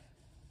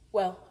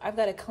 Well, I've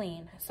got to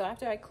clean. So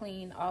after I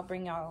clean, I'll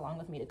bring y'all along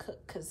with me to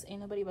cook, because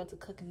ain't nobody about to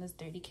cook in this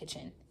dirty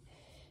kitchen.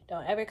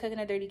 Don't ever cook in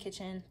a dirty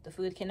kitchen. The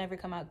food can never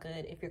come out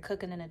good if you're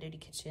cooking in a dirty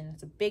kitchen.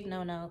 It's a big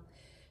no-no.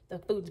 The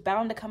food's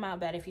bound to come out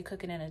bad if you're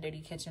cooking in a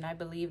dirty kitchen. I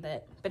believe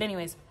that. But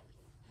anyways,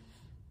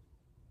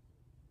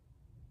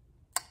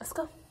 let's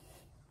go.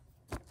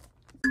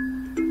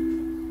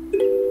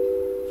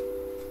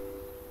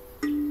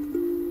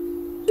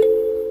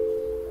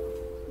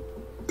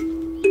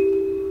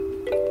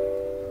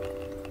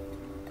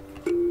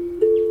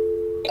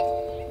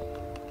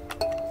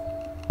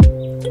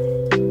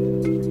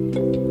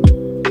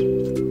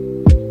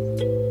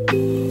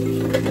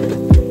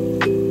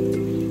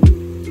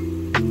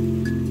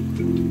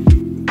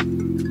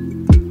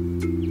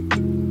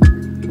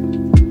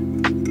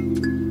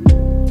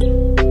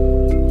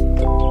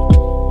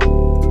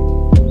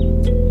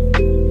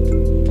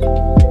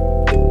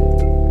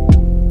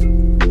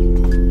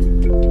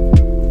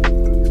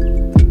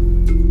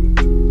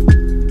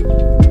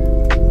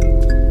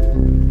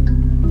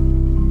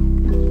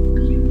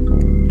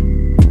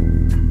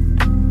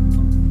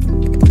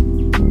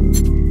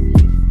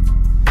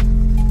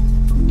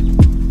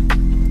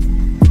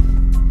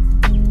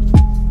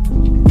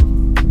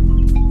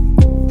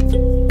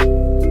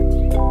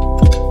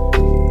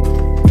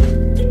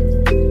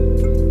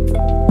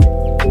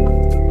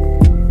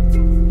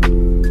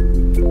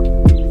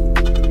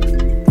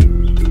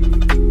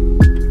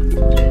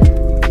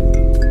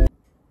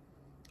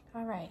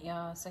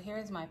 So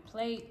here's my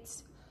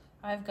plate.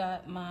 I've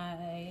got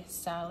my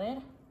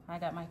salad. I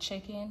got my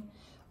chicken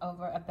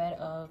over a bed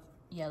of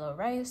yellow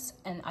rice.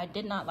 And I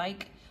did not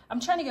like, I'm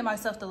trying to get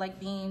myself to like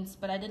beans,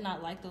 but I did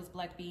not like those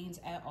black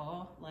beans at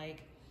all.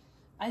 Like,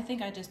 I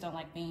think I just don't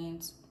like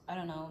beans. I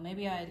don't know,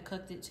 maybe I had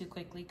cooked it too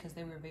quickly because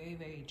they were very,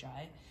 very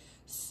dry.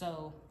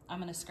 So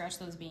I'm gonna scratch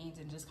those beans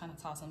and just kind of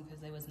toss them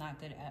because they was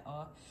not good at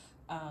all.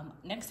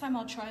 Next time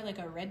I'll try like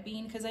a red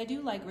bean, because I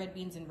do like red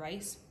beans and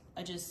rice.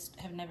 I just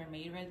have never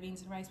made red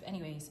beans and rice. But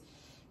anyways,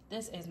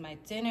 this is my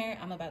dinner.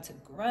 I'm about to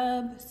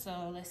grub,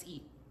 so let's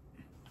eat.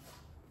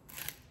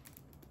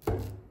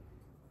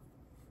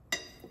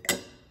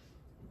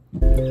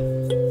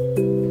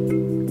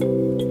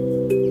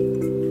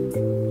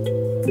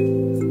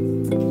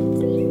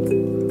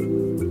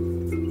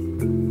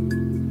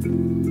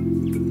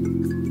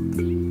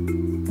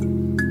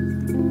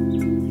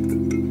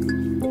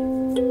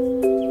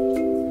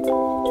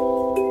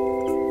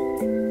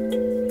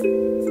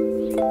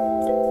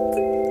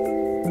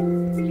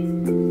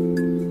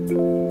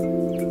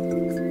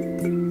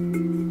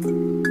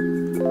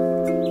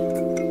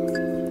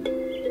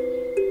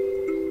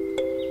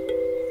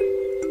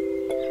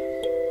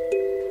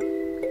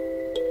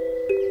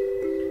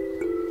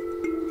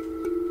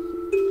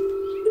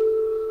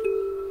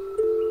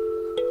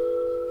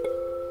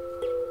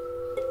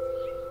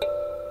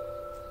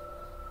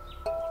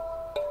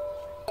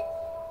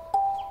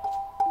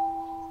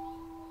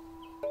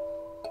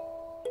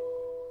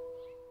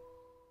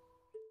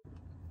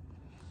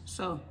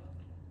 So,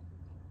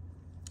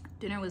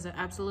 dinner was an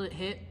absolute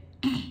hit.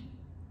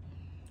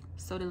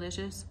 So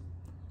delicious.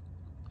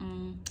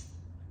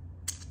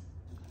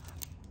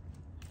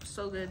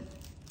 So good.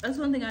 That's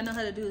one thing I know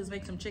how to do is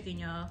make some chicken,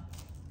 y'all.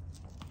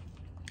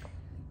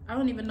 I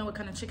don't even know what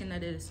kind of chicken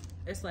that is.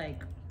 It's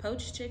like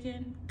poached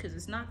chicken, because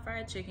it's not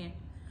fried chicken.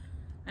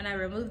 And I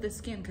removed the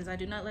skin because I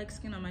do not like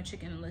skin on my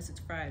chicken unless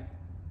it's fried.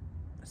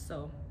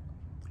 So,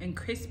 and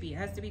crispy. It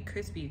has to be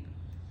crispy.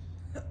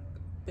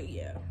 But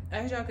yeah,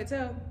 as y'all could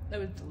tell, that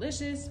was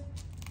delicious.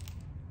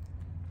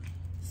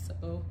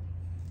 So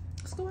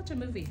let's go watch a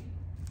movie.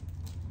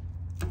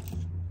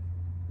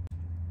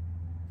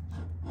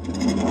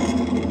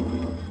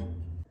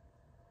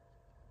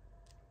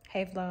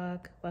 Hey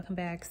vlog, welcome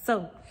back.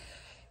 So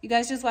you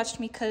guys just watched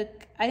me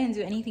cook. I didn't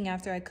do anything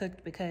after I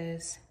cooked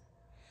because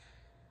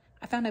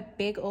I found a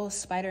big old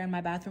spider in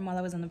my bathroom while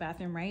I was in the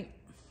bathroom, right?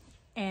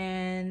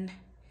 And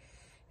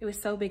it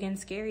was so big and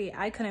scary,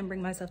 I couldn't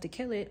bring myself to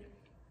kill it.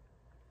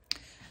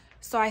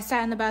 So I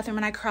sat in the bathroom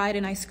and I cried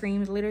and I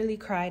screamed, literally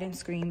cried and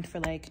screamed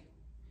for like,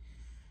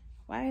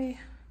 why?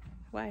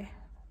 I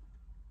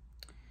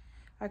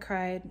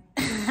cried.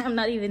 I'm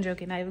not even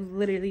joking. I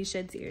literally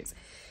shed tears.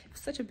 It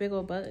was such a big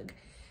old bug.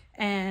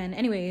 And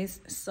anyways,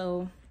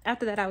 so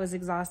after that I was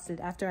exhausted.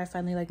 After I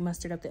finally like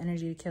mustered up the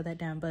energy to kill that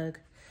damn bug,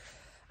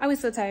 I was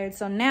so tired.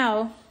 So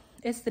now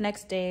it's the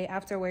next day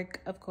after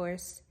work, of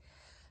course.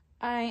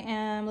 I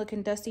am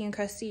looking dusty and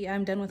crusty.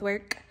 I'm done with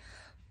work.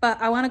 But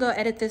I want to go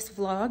edit this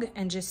vlog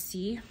and just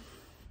see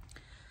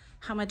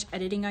how much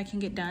editing I can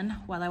get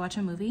done while I watch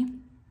a movie.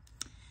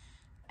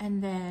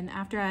 And then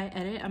after I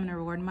edit, I'm gonna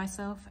reward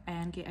myself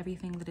and get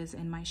everything that is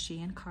in my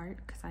Shein cart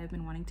because I've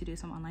been wanting to do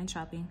some online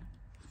shopping.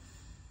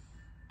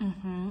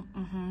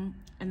 And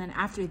then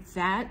after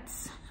that,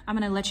 I'm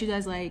gonna let you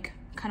guys like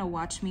kind of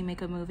watch me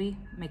make a movie.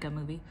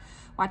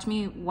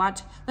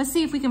 Let's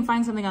see if we can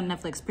find something on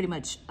Netflix, pretty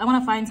much. I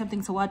wanna find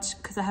something to watch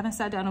because I haven't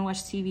sat down and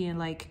watched TV in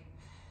like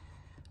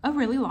a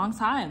really long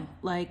time.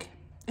 Like,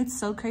 it's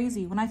so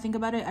crazy. When I think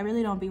about it, I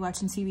really don't be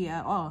watching TV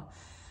at all.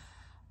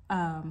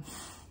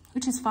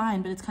 Which is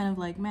fine, but it's kind of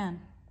like,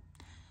 man,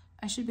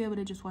 I should be able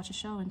to just watch a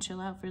show and chill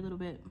out for a little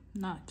bit,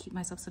 not keep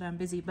myself so damn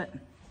busy. But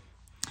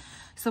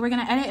so we're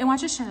gonna edit and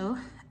watch a show,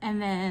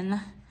 and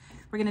then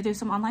we're gonna do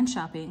some online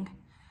shopping.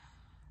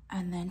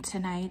 And then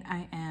tonight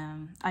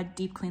I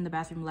deep cleaned the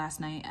bathroom last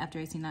night after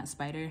I seen that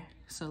spider.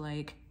 So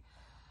like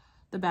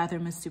the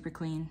bathroom is super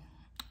clean.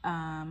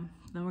 Then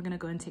we're gonna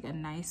go and take a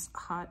nice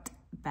hot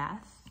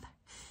bath.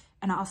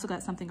 And I also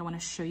got something I wanna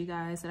show you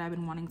guys that I've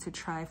been wanting to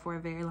try for a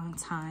very long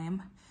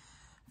time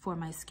for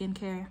my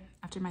skincare,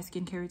 after my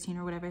skincare routine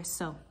or whatever.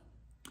 So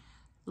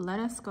let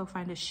us go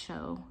find a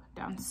show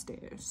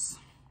downstairs.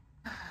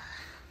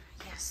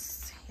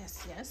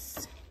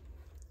 Yes.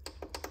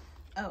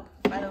 Oh,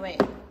 by the way,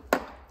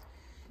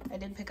 I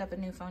did pick up a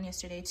new phone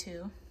yesterday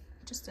too.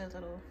 Just a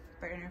little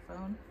burner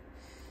phone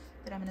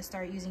that I'm gonna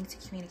start using to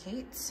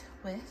communicate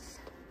with.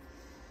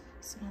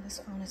 So now this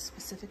phone is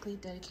specifically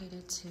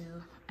dedicated to,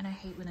 and I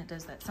hate when it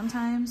does that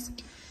sometimes.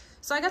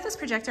 So I got this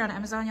projector on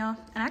Amazon, y'all,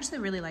 and I actually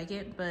really like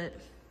it, but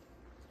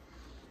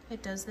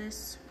it does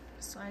this.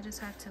 So I just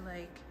have to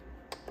like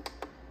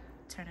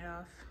turn it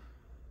off,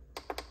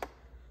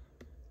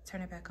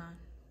 turn it back on.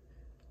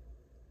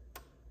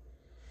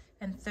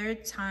 And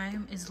third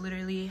time is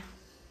literally,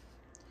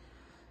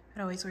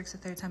 it always works the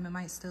third time. It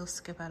might still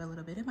skip out a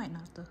little bit. It might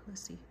not though, let's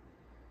see.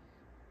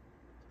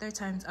 Third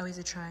time's always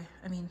a try.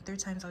 Third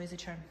time's always a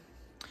charm.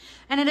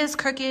 And it is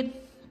crooked,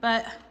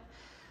 but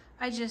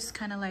I just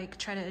kind of like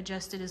try to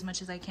adjust it as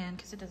much as I can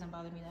because it doesn't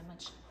bother me that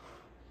much.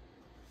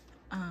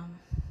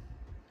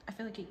 I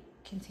feel like it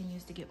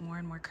continues to get more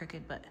and more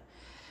crooked, but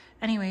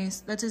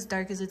anyways, that's as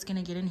dark as it's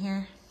gonna get in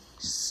here.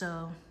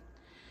 So,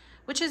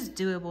 which is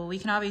doable. We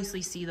can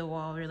obviously see the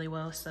wall really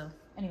well. So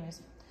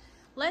anyways,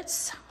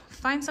 let's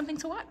find something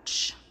to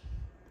watch.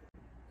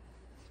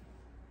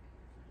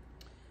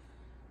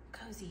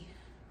 Cozy.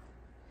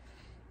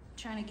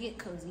 Trying to get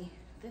cozy.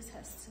 This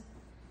has to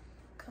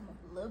come up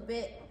a little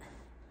bit.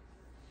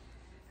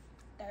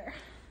 There.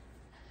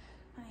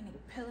 I need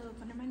a pillow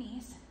up under my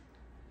knees.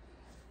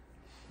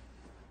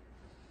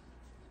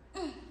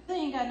 They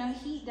ain't got no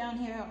heat down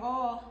here at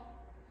all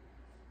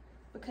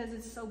because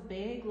it's so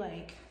big.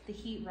 Like the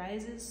heat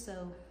rises,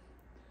 so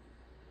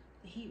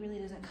the heat really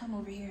doesn't come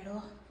over here at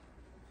all.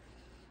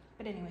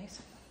 But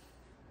anyways,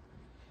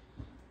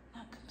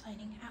 not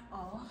complaining at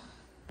all.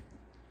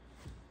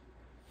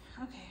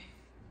 Okay.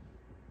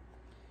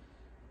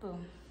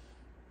 Boom.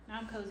 Now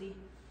I'm cozy.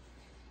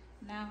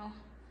 Now,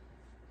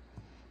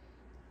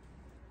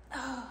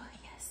 oh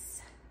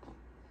yes.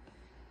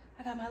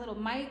 I got my little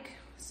mic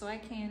so I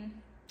can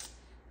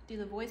do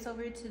the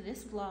voiceover to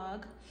this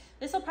vlog.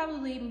 This will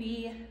probably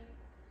be,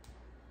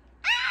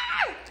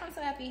 I'm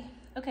so happy.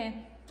 Okay,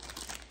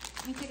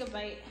 let me take a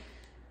bite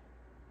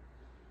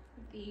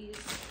of these.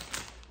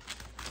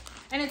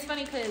 And it's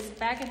funny because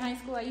back in high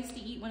school, I used to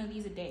eat one of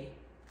these a day.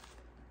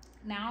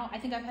 Now, I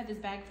think I've had this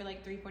bag for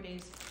like 3-4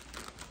 days.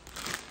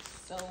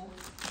 So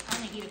I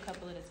only eat a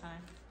couple at a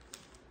time.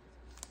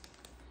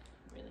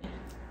 Really.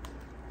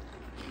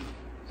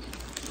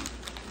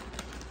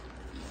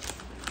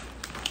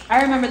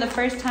 I remember the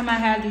first time I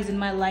had these in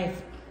my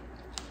life.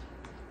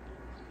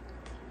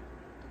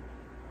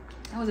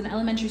 I was in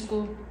elementary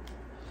school.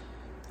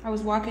 I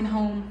was walking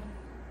home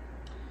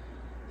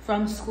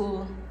from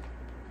school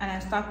and I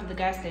stopped at the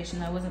gas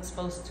station. I wasn't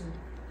supposed to.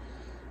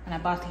 And I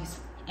bought these.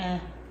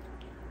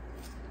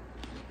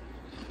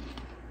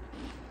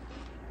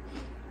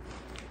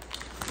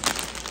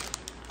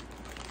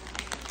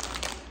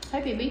 Hi,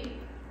 baby.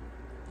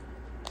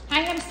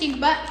 Hi, I'm stink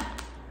butt.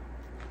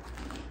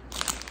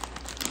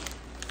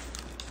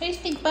 Hey,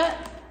 stink butt.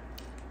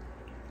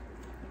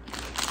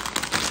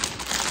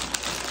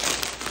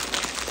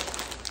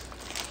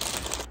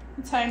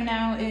 The time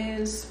now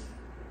is,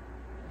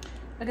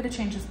 I gotta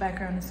change this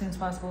background as soon as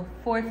possible.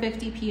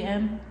 4:50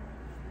 p.m.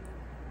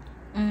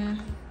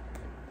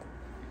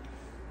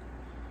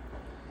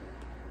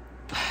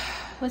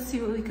 Let's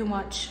see what we can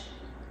watch.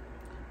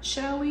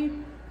 Shall we?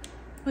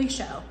 We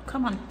shall.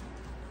 Come on.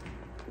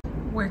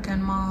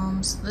 Working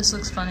moms. This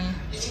looks funny.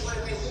 If you want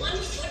to bring 1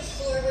 foot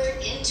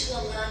forward into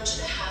a lunge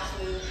and a half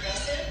moon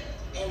crescent,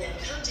 and then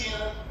come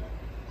down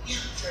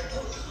for a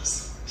boat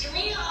pose. Can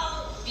we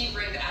all be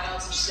brave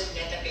adults and just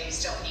admit that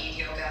babies don't need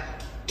yoga?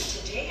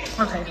 Today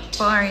I'm okay,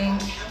 boring.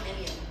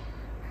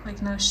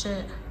 Like no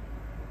shit.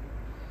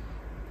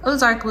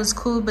 Ozark was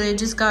cool, but it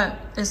just got,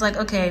 it's like,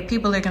 okay,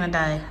 people are gonna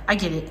die. I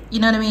get it. You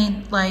know what I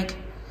mean? Like,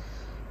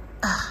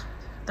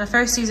 the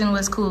first season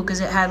was cool because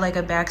it had like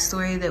a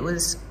backstory that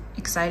was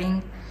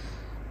exciting.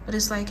 But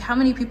it's like, how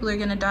many people are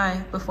gonna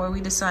die before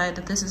we decide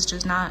that this is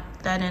just not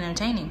that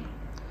entertaining?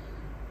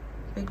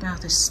 Big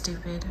Mouth is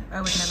stupid.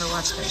 I would never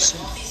watch that shit.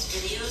 All these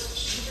videos,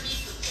 puberty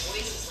for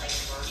boys is like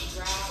Mardi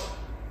Gras.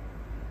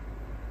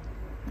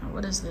 Now,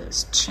 what is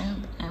this?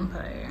 Chimp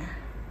Empire.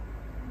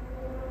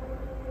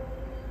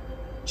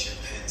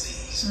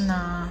 Chimpanzees.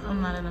 Nah,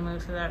 I'm not in the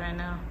mood for that right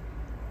now.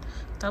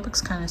 That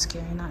looks kind of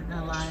scary, not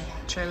gonna lie.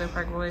 Trailer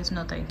Park Boys,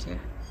 no thank you.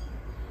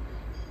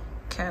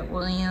 Cat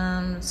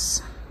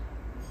Williams.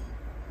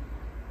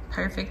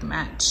 Perfect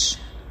Match.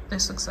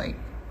 This looks like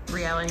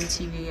reality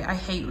TV. I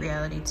hate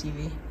reality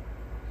TV.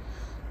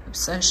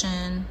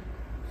 Obsession.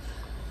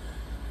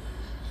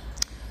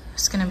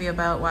 It's gonna be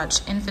about,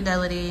 watch,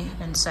 infidelity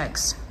and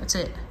sex. That's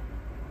it.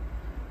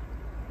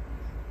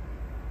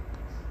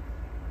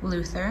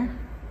 Luther.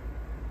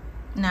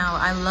 Now,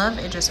 I love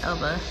Idris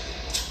Elba.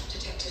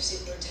 Detective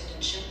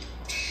Superintendent Shimp.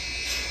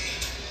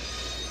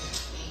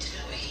 Need to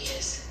know where he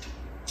is.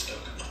 Look,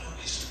 I know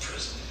he's in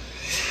prison.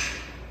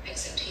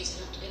 Except he's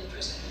not in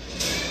prison.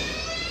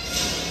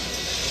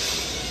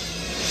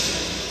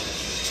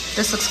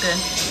 This looks good.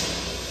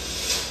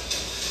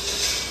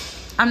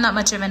 I'm not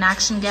much of an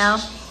action gal,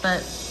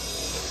 but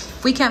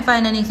if we can't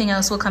find anything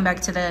else, we'll come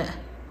back to that.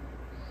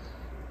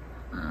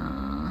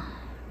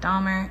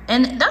 Dahmer.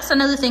 And that's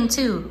another thing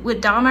too.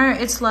 With Dahmer,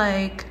 it's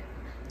like,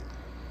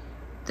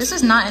 this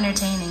is not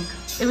entertaining.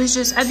 It was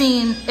just, I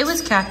mean, it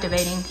was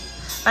captivating,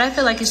 but I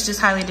feel like it's just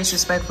highly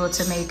disrespectful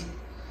to make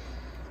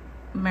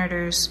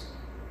murders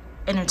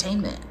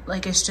entertainment.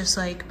 Like, it's just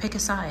like, pick a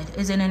side.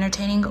 Is it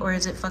entertaining or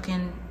is it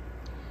fucking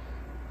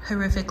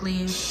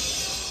horrifically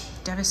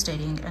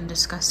devastating and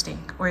disgusting?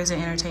 Or is it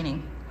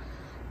entertaining?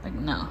 Like,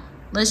 no.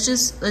 Let's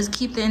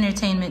keep the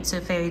entertainment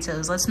to fairy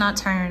tales. Let's not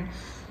turn,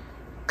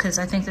 because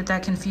I think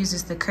that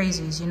confuses the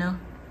crazies, you know?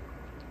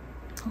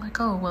 Like,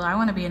 oh, well, I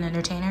want to be an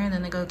entertainer, and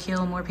then they go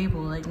kill more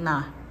people. Like,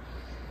 nah.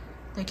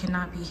 They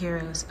cannot be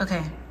heroes.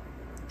 Okay.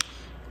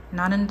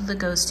 Not into the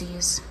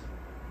ghosties.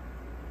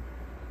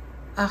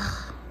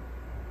 Ugh.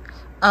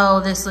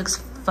 Oh, this looks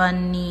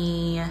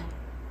funny.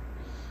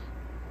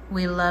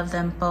 We love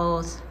them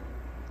both.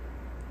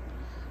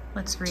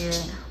 Let's read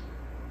it.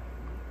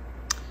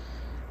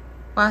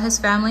 With his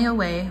family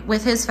away,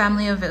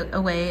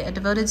 a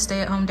devoted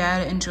stay-at-home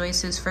dad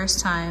enjoys his first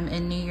time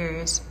in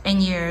years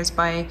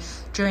by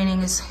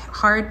joining his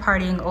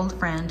hard-partying old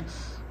friend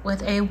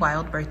with a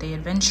wild birthday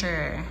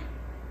adventure.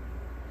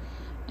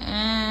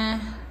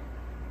 I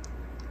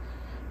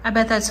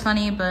bet that's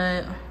funny,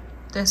 but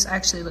this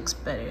actually looks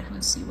better.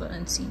 Let's see what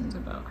Unseen is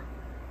about.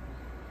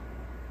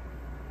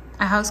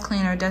 A house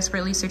cleaner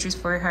desperately searches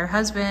for her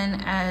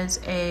husband as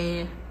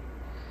a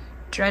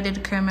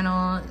dreaded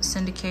criminal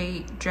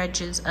syndicate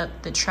dredges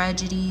up the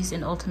tragedies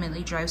and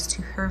ultimately drives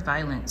to her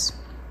violence.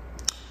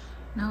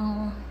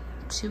 No,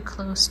 too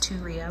close to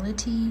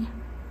reality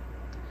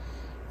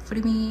for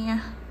me.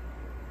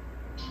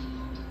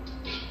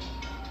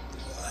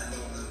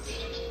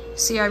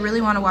 See, I really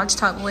want to watch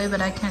Top Boy,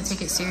 but I can't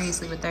take it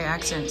seriously with their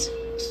accents.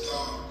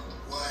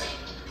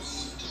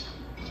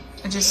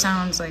 It just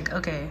sounds like,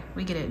 okay,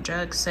 we get it,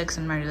 drugs, sex,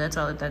 and murder. That's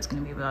all that's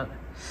gonna be about.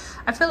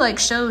 I feel like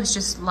shows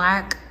just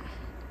lack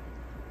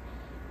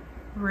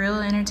real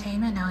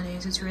entertainment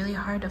nowadays. It's really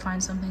hard to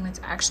find something that's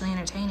actually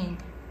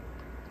entertaining.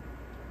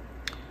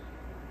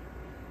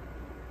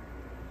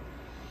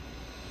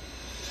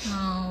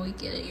 Oh, we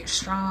get it, you're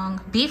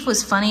strong. Beef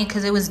was funny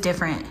because it was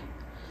different.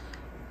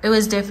 It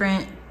was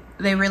different.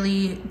 They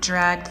really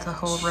dragged the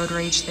whole road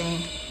rage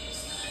thing.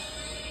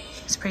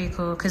 It's pretty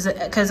cool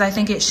because I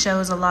think it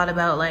shows a lot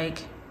about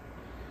like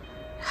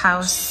how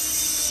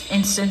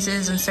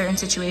instances in certain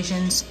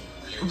situations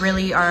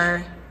really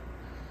are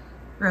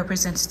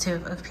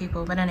representative of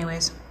people. But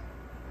anyways,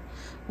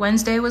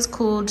 Wednesday was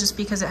cool just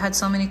because it had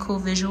so many cool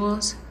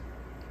visuals.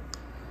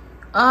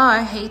 Oh,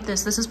 I hate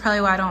this. This is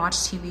probably why I don't watch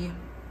TV.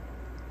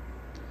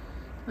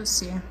 Let's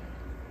see.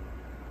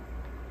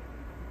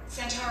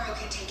 Santoro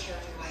can take care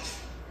of your wife.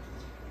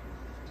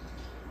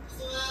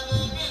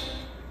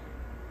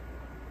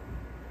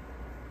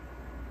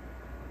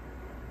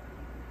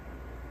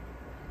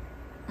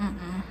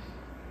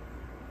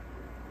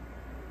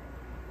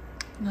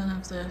 None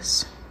of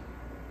this.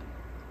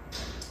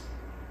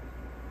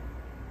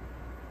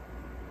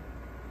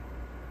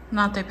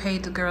 Not they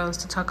paid the girls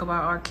to talk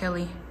about R.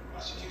 Kelly.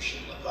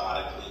 Prosecution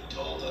methodically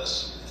told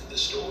us the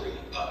story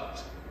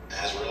of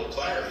Azrael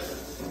Clary.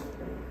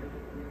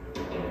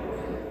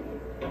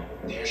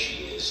 There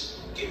she is,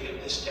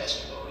 giving this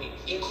testimony,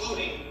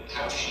 including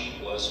how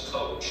she was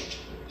coached,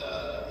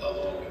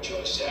 along with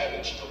Joy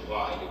Savage, to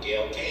lie to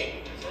Gail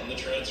King. From the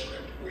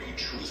transcript, were you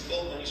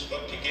truthful when you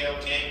spoke to Gail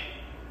King?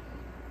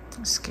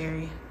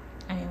 Scary.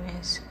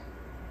 Anyways.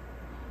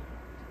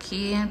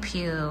 Key and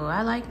Peele.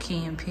 I like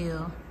Key and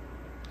Peele.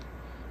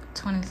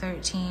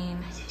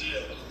 2013. It's a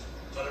deal.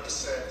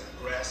 100%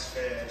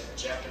 grass-fed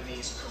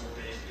Japanese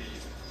Kobe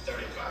beef, $35 a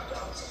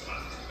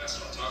pound. That's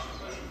what I'm talking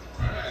about.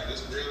 All right,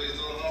 let's grill these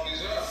little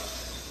homies up.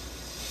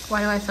 Why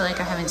do I feel like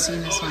I haven't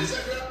seen this one?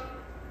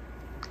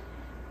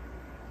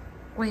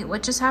 Wait,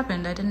 what just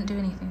happened? I didn't do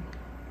anything.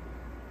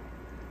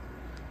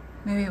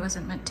 Maybe it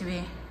wasn't meant to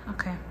be.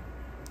 Okay.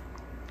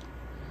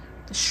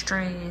 The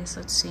Strays.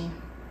 Let's see.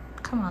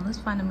 Come on, let's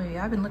find a movie.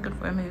 I've been looking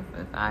for a movie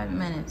for 5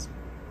 minutes.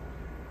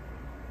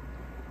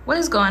 What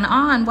is going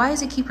on? Why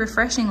does it keep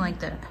refreshing like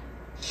that?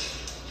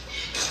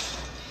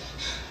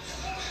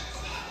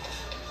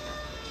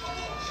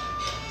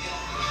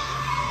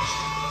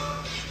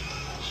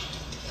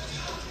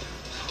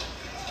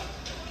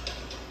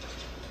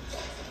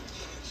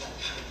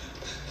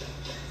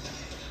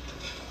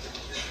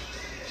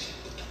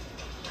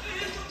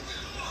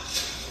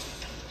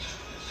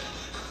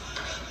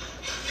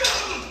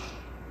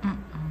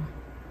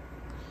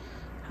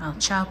 El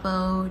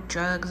Chapo,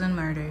 drugs and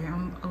murder.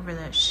 I'm over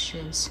that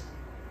shiz.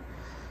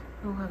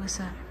 Oh, what was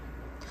that?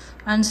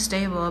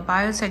 Unstable. A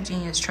biotech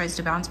genius tries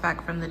to bounce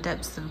back from the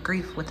depths of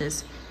grief with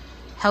his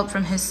help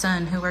from his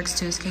son, who works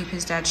to escape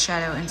his dad's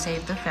shadow and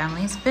save the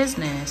family's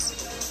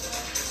business.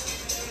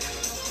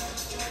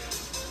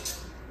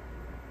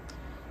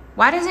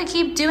 Why does it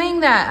keep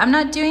doing that? I'm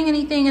not doing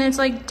anything and it's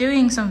like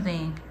doing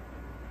something.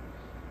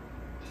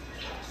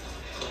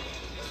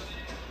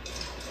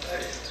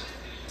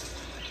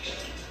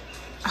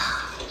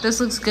 This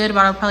looks good,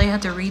 but I'll probably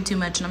have to read too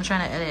much and I'm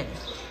trying to edit.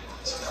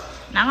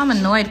 Now I'm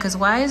annoyed because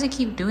why does it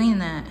keep doing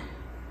that?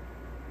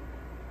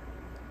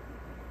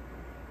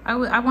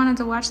 I wanted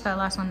to watch that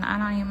last one. I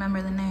don't even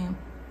remember the name.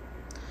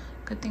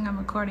 Good thing I'm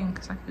recording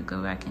because I could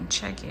go back and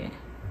check it.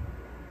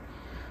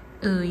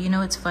 Ooh, you know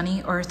what's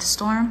funny?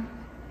 Earthstorm?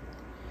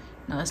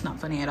 No, that's not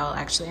funny at all,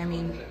 actually. I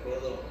mean,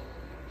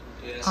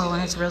 oh,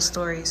 and it's real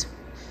stories.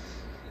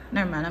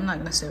 Never mind, I'm not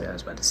going to say what I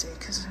was about to say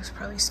because it's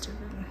probably stupid.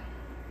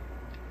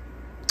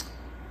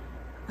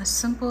 A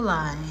simple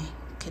lie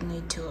can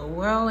lead to a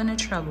whirlwind of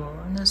trouble.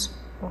 In this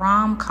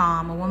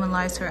rom-com, a woman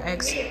lies to her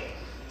ex,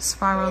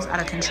 spirals out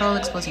of control,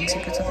 exposing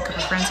secrets with a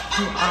couple of friends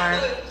who are...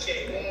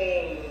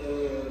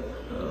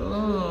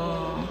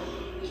 Oh.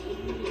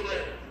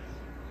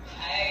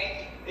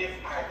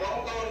 If I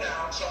don't go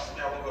now, trust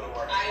me, I won't go to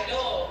work. I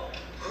know.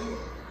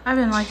 I've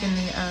been liking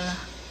the,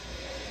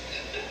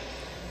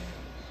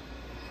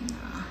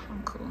 Nah,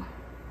 I'm cool.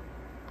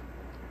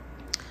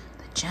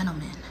 The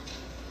Gentleman.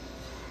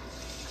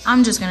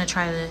 I'm just gonna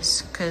try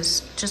this,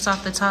 because just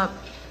off the top,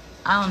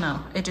 I don't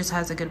know. It just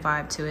has a good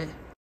vibe to it.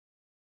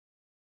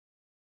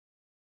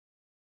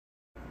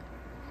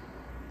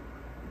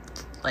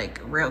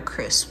 Like, real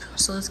crisp.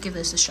 So let's give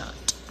this a shot.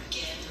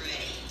 Get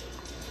ready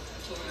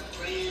for a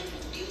brand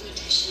new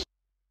edition.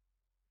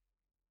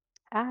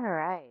 All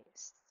right,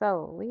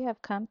 so we have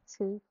come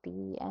to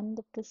the end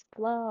of this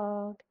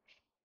vlog.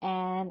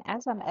 And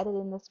as I'm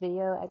editing this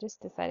video, I just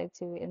decided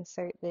to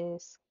insert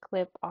this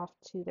clip off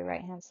to the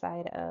right-hand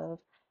side of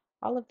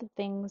all of the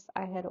things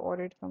I had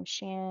ordered from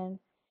Shein.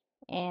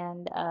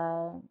 And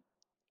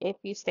if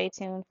you stay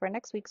tuned for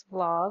next week's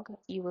vlog,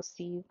 you will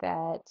see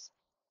that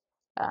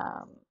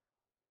um,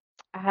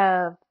 I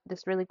have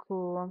this really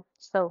cool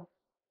soap.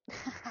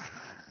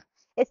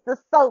 It's the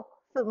soap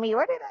for me.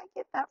 Where did I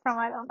get that from?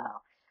 I don't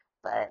know.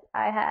 But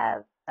I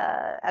have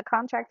a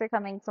contractor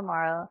coming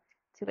tomorrow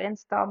to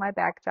install my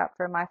backdrop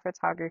for my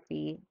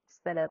photography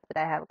setup that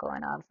I have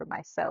going on for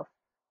myself.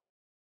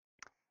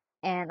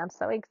 And I'm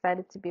so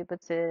excited to be able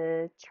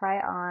to try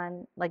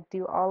on, like,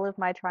 do all of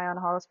my try on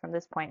hauls from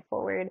this point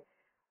forward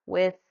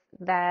with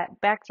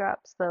that backdrop.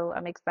 So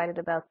I'm excited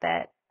about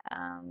that.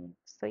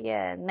 So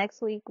yeah,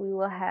 next week we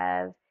will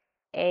have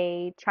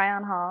a try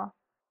on haul.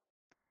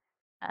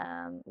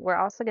 We're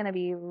also going to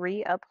be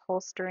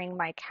reupholstering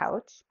my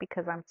couch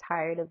because I'm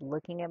tired of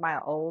looking at my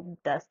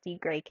old dusty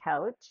gray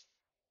couch.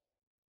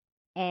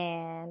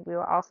 And we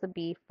will also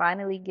be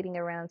finally getting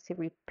around to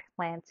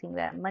replanting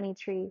that money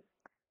tree.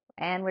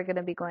 And we're going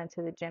to be going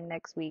to the gym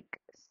next week.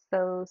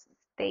 So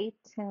stay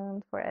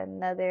tuned for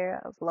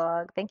another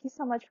vlog. Thank you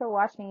so much for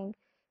watching.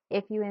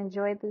 If you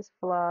enjoyed this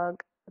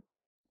vlog,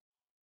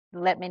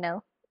 let me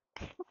know.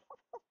 I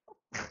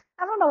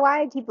don't know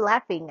why I keep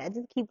laughing. I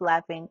just keep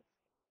laughing.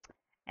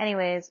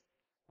 Anyways,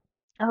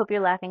 I hope you're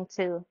laughing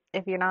too.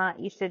 If you're not,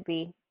 you should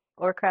be.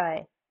 Or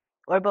cry.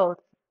 Or both.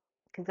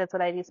 Because that's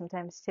what I do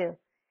sometimes too.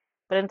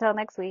 But until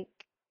next week,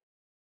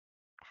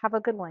 have a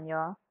good one,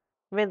 y'all.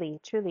 Really,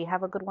 truly,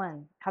 have a good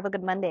one. Have a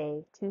good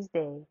Monday,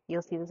 Tuesday.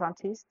 You'll see this on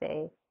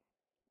Tuesday.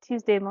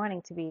 Tuesday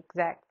morning to be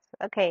exact.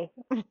 Okay.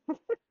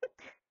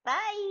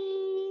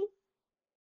 Bye.